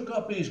whole, took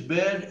up his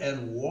bed,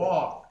 and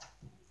walked.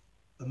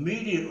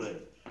 Immediately,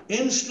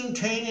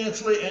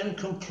 instantaneously, and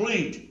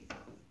complete.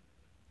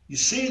 You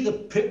see the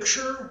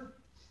picture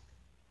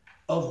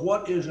of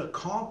what is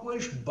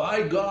accomplished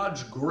by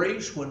God's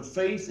grace when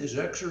faith is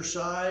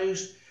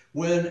exercised,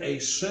 when a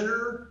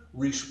sinner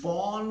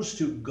responds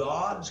to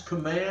God's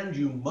command,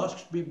 you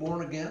must be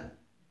born again?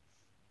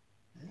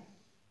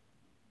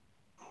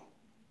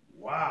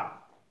 Wow.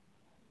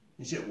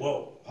 You say,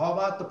 well, how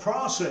about the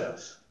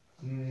process?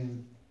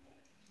 In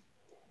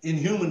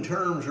human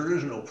terms, there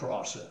is no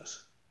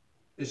process.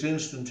 It's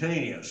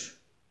instantaneous.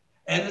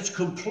 And it's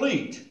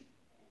complete.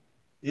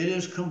 It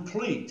is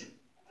complete.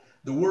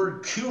 The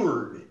word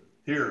cured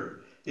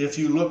here, if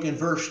you look in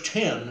verse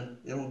 10,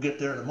 and we'll get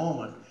there in a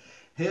moment,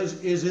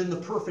 is in the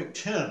perfect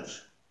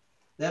tense.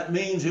 That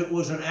means it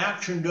was an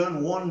action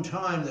done one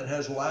time that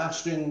has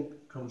lasting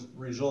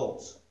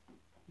results.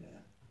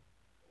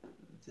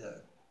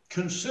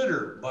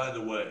 Consider, by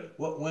the way,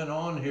 what went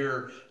on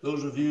here,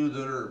 those of you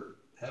that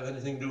have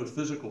anything to do with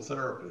physical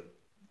therapy.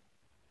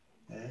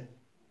 Okay?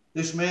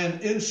 This man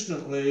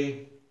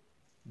instantly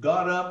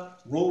got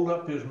up, rolled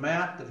up his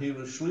mat that he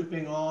was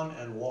sleeping on,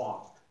 and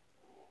walked.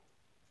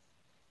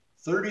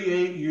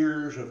 38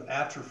 years of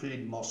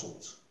atrophied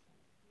muscles.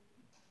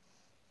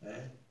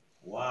 Okay?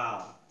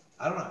 Wow.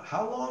 I don't know,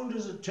 how long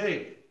does it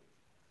take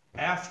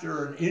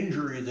after an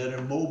injury that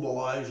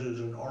immobilizes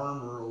an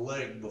arm or a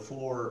leg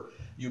before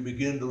you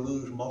begin to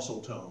lose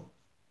muscle tone?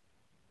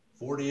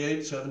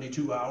 48,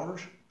 72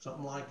 hours,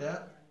 something like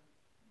that?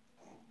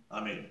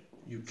 I mean,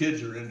 you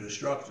kids are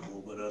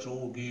indestructible, but us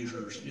old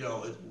geezers,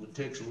 it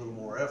takes a little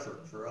more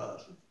effort for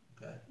us,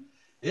 okay?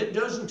 It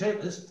doesn't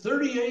take, this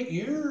 38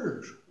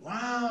 years,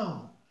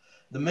 wow.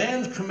 The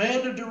man's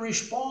commanded to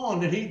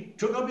respond, and he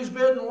took up his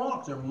bed and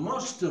walked. There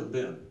must have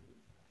been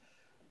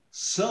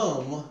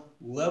some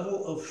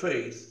level of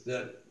faith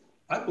that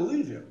I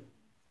believe him.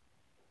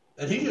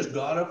 And he just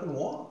got up and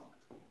walked,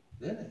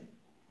 didn't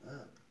he? Yeah.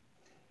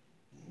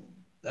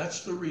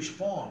 That's the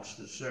response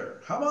that's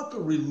there. How about the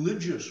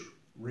religious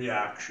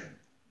reaction?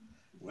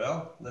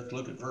 Well, let's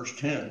look at verse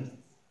 10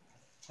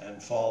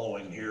 and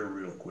following here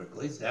real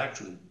quickly.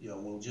 Actually,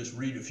 we'll just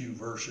read a few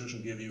verses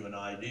and give you an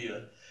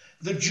idea.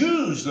 The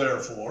Jews,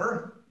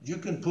 therefore, you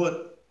can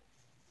put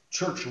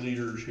church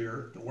leaders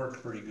here, it works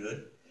pretty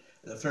good.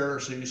 The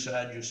Pharisees,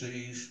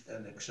 Sadducees,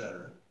 and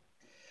etc.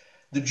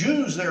 The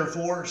Jews,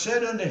 therefore,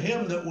 said unto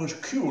him that was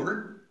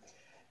cured,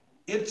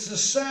 it's the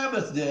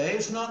Sabbath day,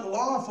 it's not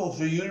lawful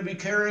for you to be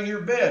carrying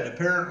your bed.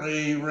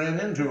 Apparently he ran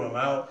into him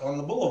out on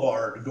the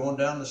boulevard, going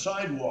down the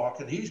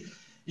sidewalk, and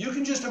you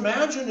can just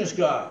imagine this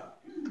guy.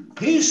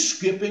 He's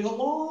skipping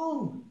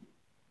along.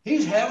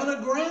 He's having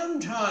a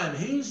grand time.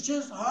 He's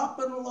just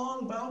hopping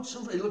along,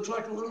 bouncing. He looks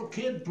like a little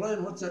kid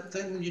playing. What's that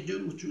thing that you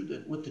do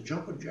with the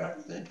jumping jack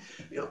thing?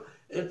 You know,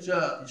 it's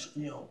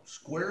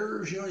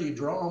squares. You know, you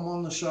draw them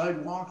on the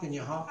sidewalk and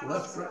you hop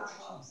left, right.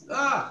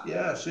 Ah,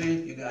 yeah.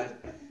 See, you guys.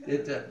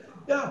 He's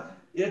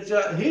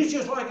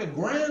just like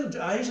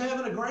he's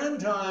having a grand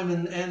time,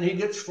 and he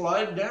gets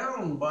flagged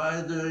down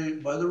by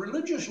the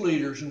religious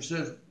leaders and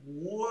says,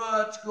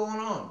 "What's going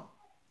on?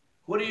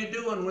 What are you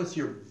doing with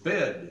your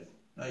bed?"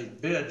 Now his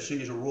bed,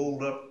 see, is a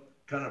rolled up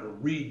kind of a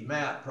reed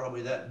mat,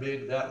 probably that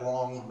big, that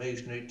long,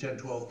 maybe 10,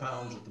 12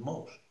 pounds at the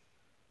most.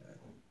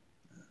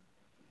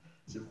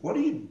 He said, "What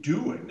are you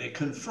doing?" They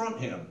confront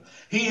him.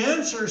 He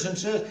answers and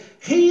says,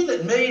 "He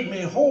that made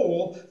me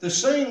whole, the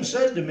same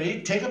said to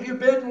me, 'Take up your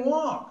bed and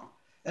walk.'"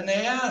 And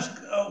they ask,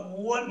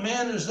 "What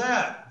man is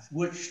that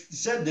which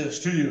said this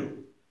to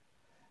you?"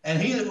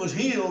 And he that was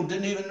healed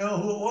didn't even know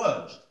who it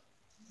was.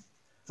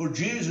 For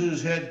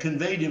Jesus had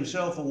conveyed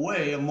himself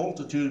away, a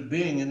multitude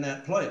being in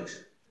that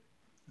place.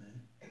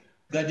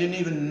 That didn't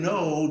even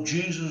know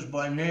Jesus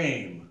by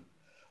name.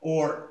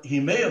 Or he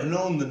may have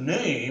known the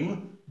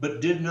name, but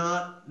did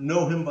not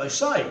know him by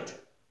sight.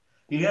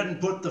 He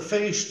hadn't put the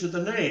face to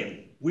the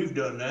name. We've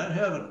done that,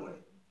 haven't we?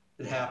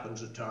 It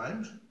happens at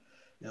times.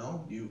 You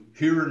know, you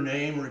hear a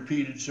name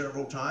repeated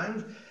several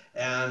times,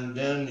 and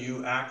then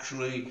you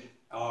actually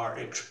are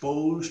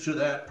exposed to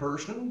that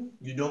person.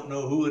 You don't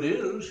know who it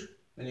is.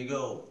 And you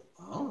go,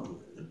 "I don't know who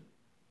it is."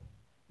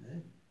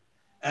 Okay.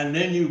 And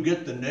then you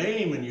get the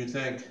name and you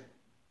think,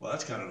 well,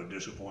 that's kind of a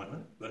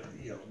disappointment, but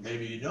you know,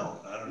 maybe you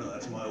don't. I don't know.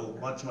 That's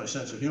my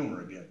sense of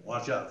humor again.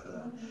 Watch out for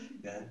that.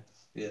 Okay.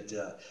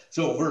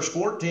 So verse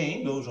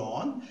 14 goes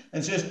on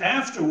and says,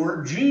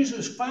 "Afterward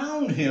Jesus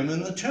found him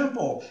in the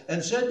temple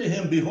and said to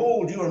him,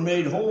 'Behold, you are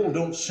made whole.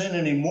 Don't sin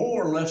any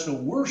more, lest a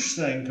worse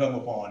thing come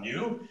upon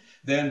you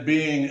than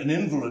being an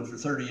invalid for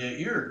 38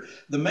 years.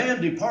 The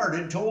man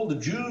departed, told the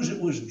Jews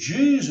it was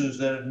Jesus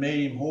that had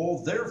made him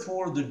whole.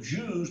 Therefore the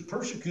Jews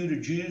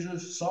persecuted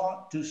Jesus,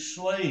 sought to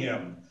slay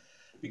him,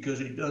 because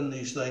he'd done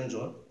these things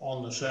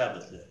on the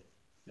Sabbath day."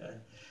 Okay?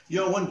 You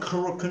know, when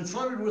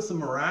confronted with the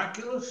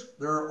miraculous,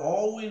 there are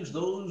always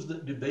those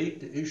that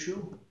debate the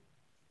issue,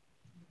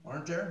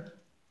 aren't there?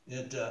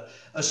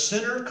 A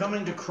sinner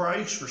coming to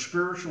Christ for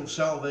spiritual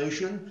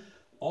salvation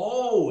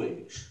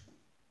always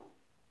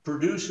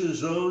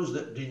produces those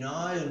that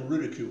deny and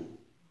ridicule.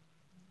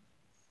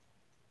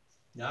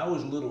 Now, I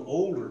was a little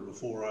older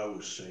before I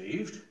was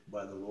saved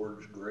by the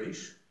Lord's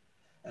grace,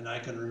 and I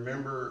can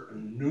remember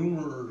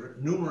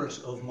numerous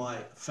of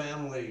my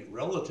family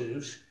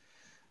relatives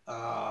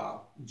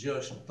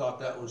just thought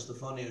that was the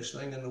funniest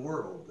thing in the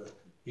world, that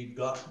he'd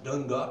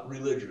got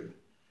religion.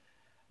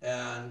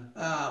 And,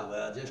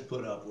 well, just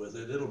put up with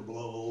it. It'll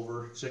blow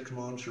over 6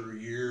 months or a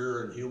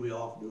year, and he'll be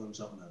off doing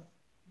something else.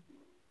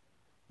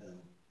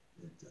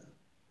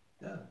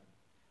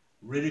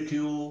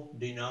 Ridicule,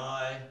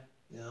 deny,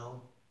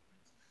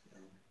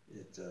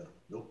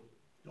 nope,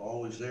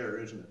 always there,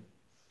 isn't it?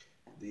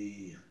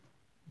 The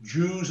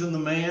Jews and the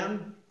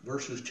man,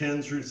 verses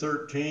 10 through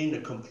 13,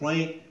 the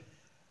complaint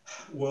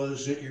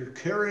was that you're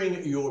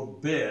carrying your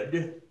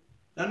bed.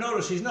 Now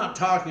notice he's not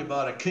talking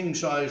about a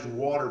king-sized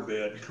water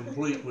bed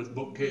complete with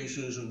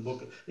bookcases and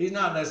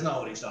that's not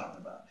what he's talking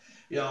about.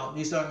 You know,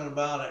 he's talking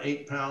about an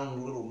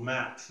 8-pound little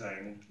mat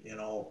thing, in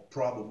all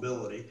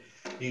probability.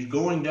 He's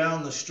going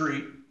down the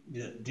street,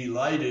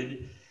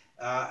 delighted,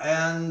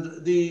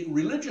 and the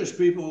religious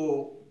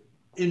people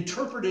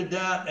interpreted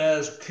that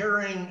as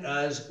carrying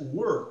a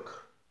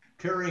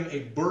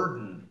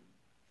burden.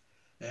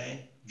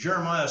 Okay?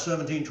 Jeremiah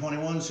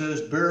 17:21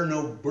 says, "Bear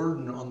no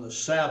burden on the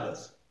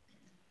Sabbath."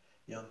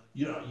 You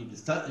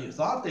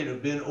thought they'd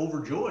have been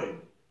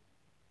overjoyed.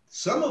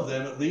 Some of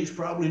them at least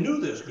probably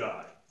knew this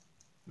guy.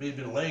 He'd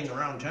been laying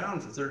around town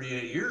for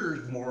 38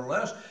 years, more or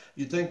less.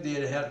 You'd think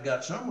they had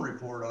got some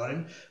report on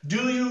him.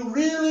 Do you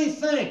really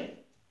think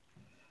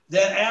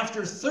that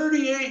after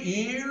 38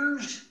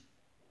 years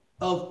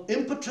of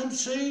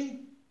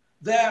impotency,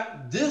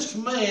 that this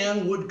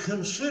man would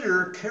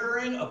consider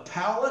carrying a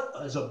pallet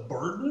as a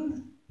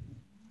burden?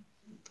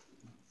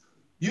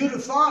 You'd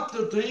have thought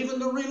that even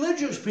the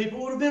religious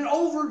people would have been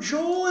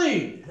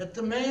overjoyed at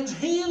the man's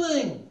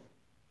healing.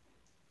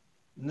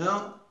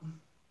 No.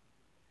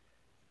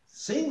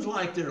 Seems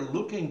like they're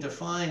looking to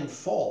find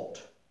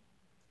fault,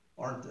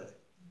 aren't they?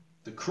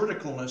 The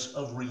criticalness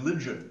of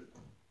religion.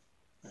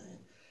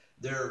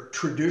 Their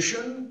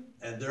tradition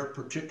and their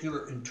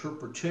particular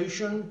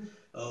interpretation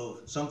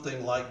of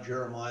something like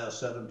Jeremiah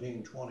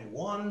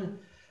 17:21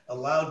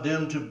 allowed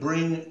them to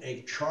bring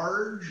a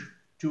charge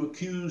to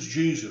accuse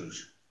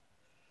Jesus.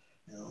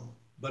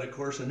 But of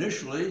course,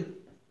 initially,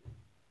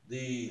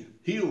 the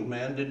healed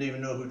man didn't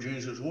even know who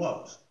Jesus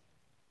was.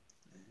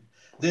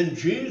 Then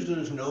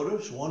Jesus,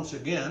 notice, once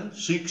again,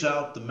 seeks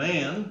out the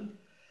man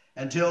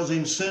and tells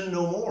him, "Sin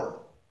no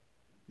more."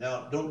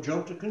 Now, don't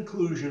jump to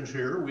conclusions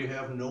here. We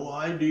have no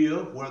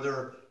idea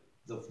whether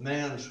the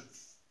man's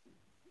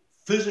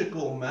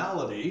physical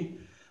malady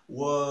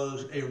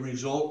was a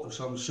result of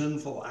some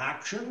sinful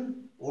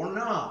action or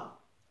not.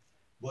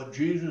 What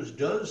Jesus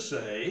does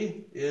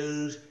say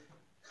is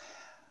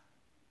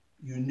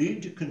you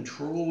need to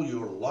control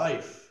your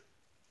life,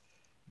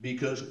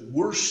 because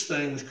worse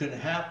things can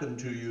happen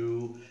to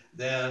you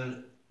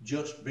than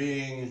just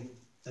being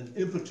an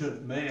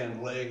impotent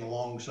man laying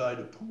alongside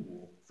a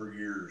pool for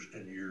years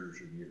and years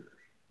and years.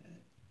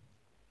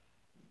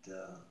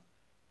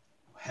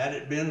 Had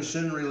it been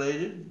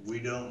sin-related, we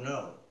don't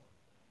know.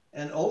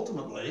 And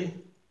ultimately,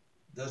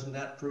 doesn't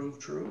that prove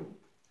true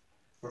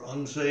for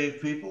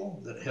unsaved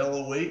people, that hell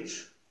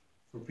awaits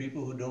for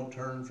people who don't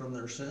turn from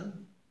their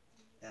sin?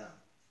 Yeah,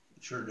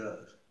 it sure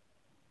does.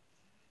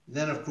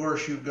 Then, of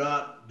course, you've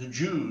got the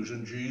Jews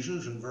in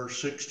Jesus in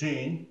verse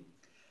 16.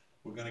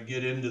 We're going to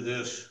get into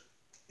this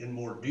in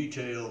more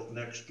detail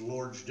next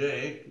Lord's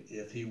Day,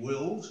 if he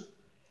wills.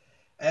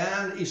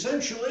 And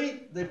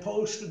essentially, they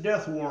post a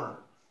death warrant.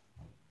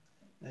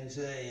 They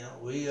say,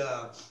 we've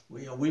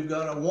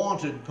got a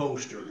wanted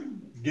poster,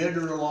 dead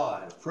or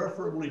alive,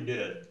 preferably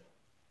dead.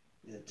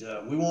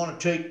 We want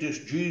to take this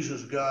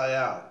Jesus guy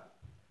out.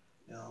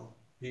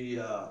 He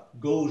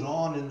goes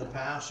on in the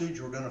passage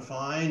we're going to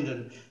find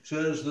and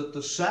says that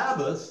the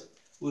Sabbath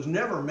was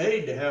never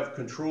made to have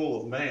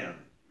control of man.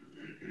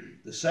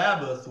 The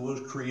Sabbath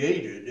was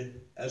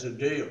created as a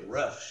day of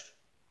rest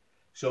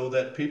so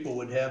that people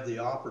would have the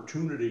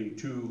opportunity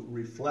to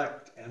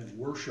reflect and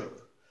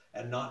worship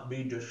and not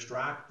be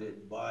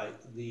distracted by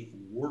the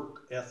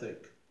work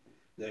ethic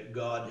that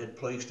God had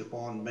placed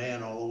upon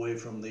man all the way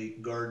from the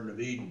Garden of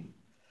Eden.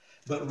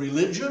 But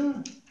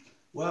religion,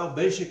 well,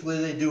 basically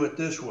they do it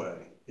this way.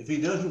 If he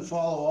doesn't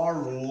follow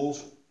our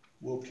rules,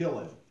 we'll kill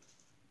him,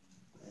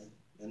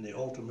 in the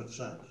ultimate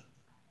sense.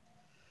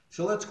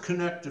 So let's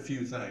connect a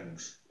few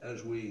things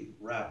as we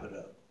wrap it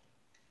up.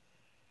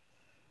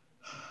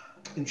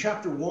 In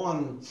chapter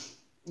 1,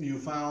 you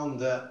found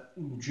that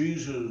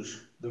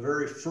Jesus, the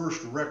very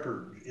first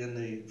record in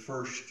the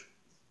first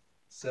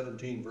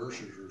 17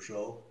 verses or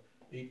so,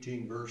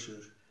 18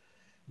 verses,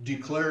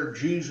 declared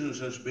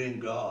Jesus as being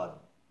God.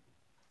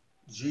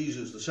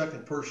 Jesus, the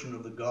second person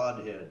of the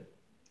Godhead,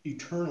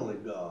 eternally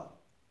God.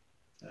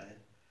 Okay?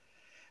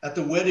 At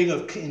the wedding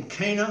in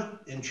Cana,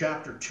 in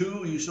chapter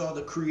 2, you saw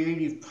the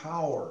creative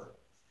power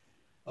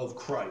of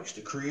Christ,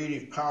 the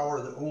creative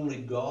power that only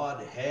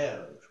God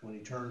has when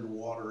he turned the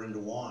water into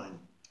wine.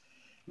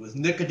 With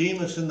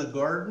Nicodemus in the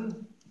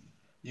garden,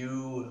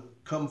 you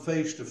come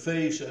face to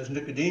face, as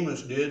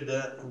Nicodemus did,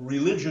 that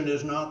religion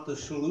is not the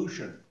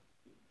solution.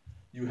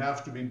 You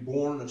have to be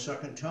born a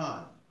second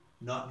time,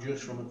 not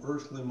just from an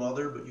earthly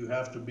mother, but you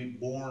have to be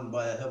born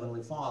by a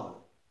heavenly Father.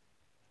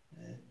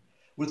 Okay?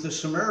 With the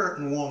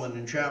Samaritan woman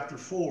in chapter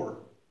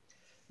 4,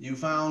 you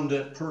found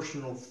that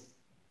personal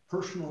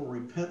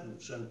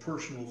repentance and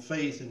personal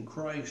faith in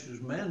Christ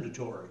is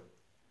mandatory.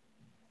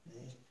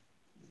 Okay?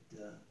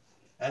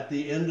 At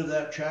the end of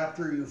that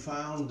chapter, you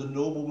found the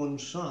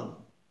nobleman's son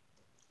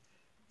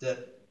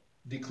that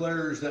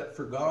declares that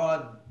for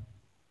God,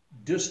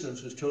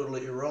 distance is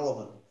totally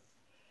irrelevant.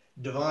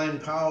 Divine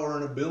power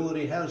and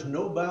ability has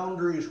no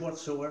boundaries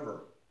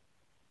whatsoever.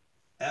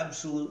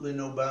 Absolutely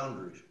no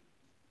boundaries.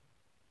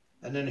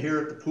 And then here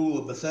at the pool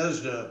of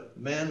Bethesda,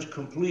 man's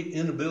complete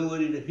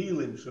inability to heal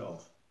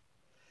himself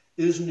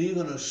isn't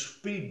even a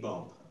speed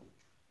bump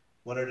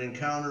when it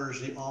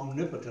encounters the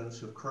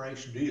omnipotence of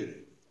Christ's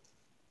deity.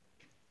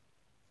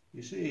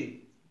 You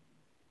see,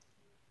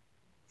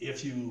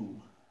 if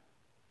you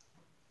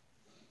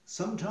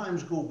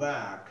sometimes go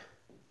back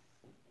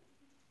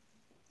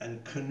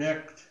and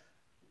connect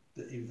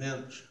the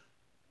events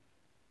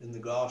in the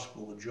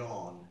Gospel of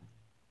John,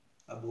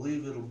 I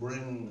believe it'll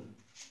bring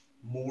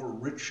more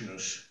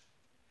richness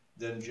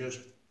than just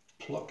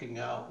plucking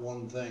out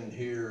one thing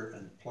here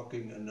and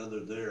plucking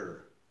another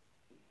there.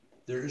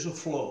 There is a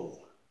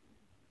flow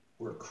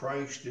where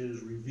Christ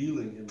is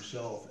revealing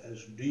himself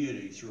as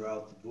deity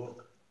throughout the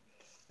book.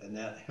 And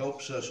that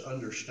helps us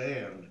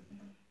understand,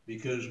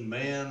 because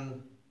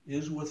man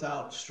is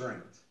without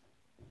strength.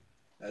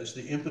 As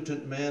the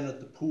impotent man at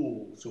the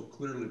pool so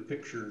clearly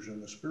pictures in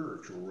the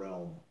spiritual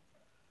realm,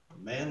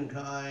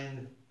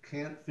 mankind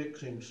can't fix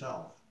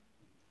himself.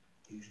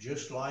 He's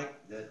just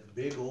like that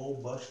big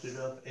old busted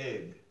up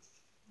egg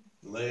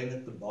laying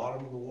at the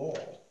bottom of the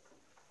wall.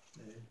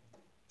 Okay?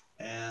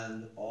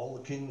 And all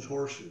the king's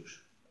horses,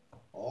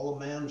 all a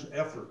man's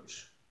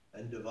efforts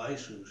and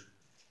devices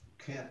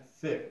can't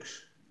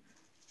fix,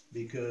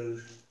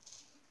 because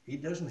he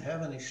doesn't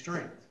have any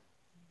strength.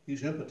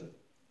 He's impotent.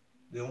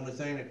 The only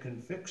thing that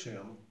can fix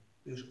him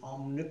is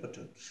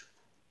omnipotence.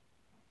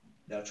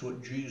 That's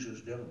what Jesus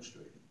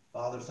demonstrated.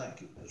 Father,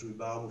 thank you as we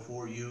bow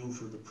before you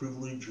for the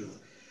privilege of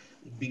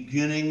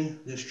beginning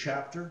this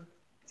chapter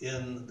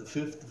in the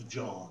 5th of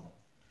John.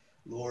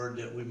 Lord,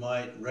 that we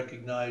might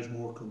recognize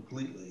more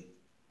completely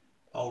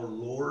our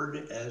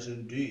Lord as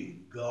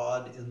indeed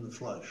God in the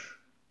flesh,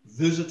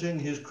 visiting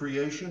his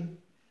creation,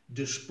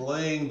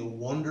 displaying the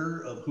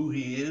wonder of who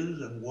he is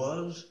and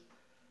was,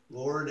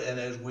 Lord, and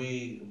as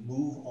we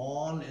move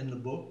on in the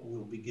book,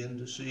 we'll begin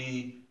to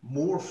see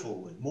more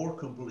fully, more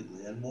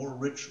completely, and more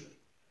richly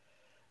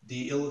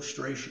the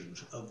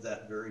illustrations of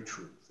that very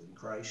truth. In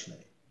Christ's name,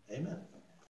 amen.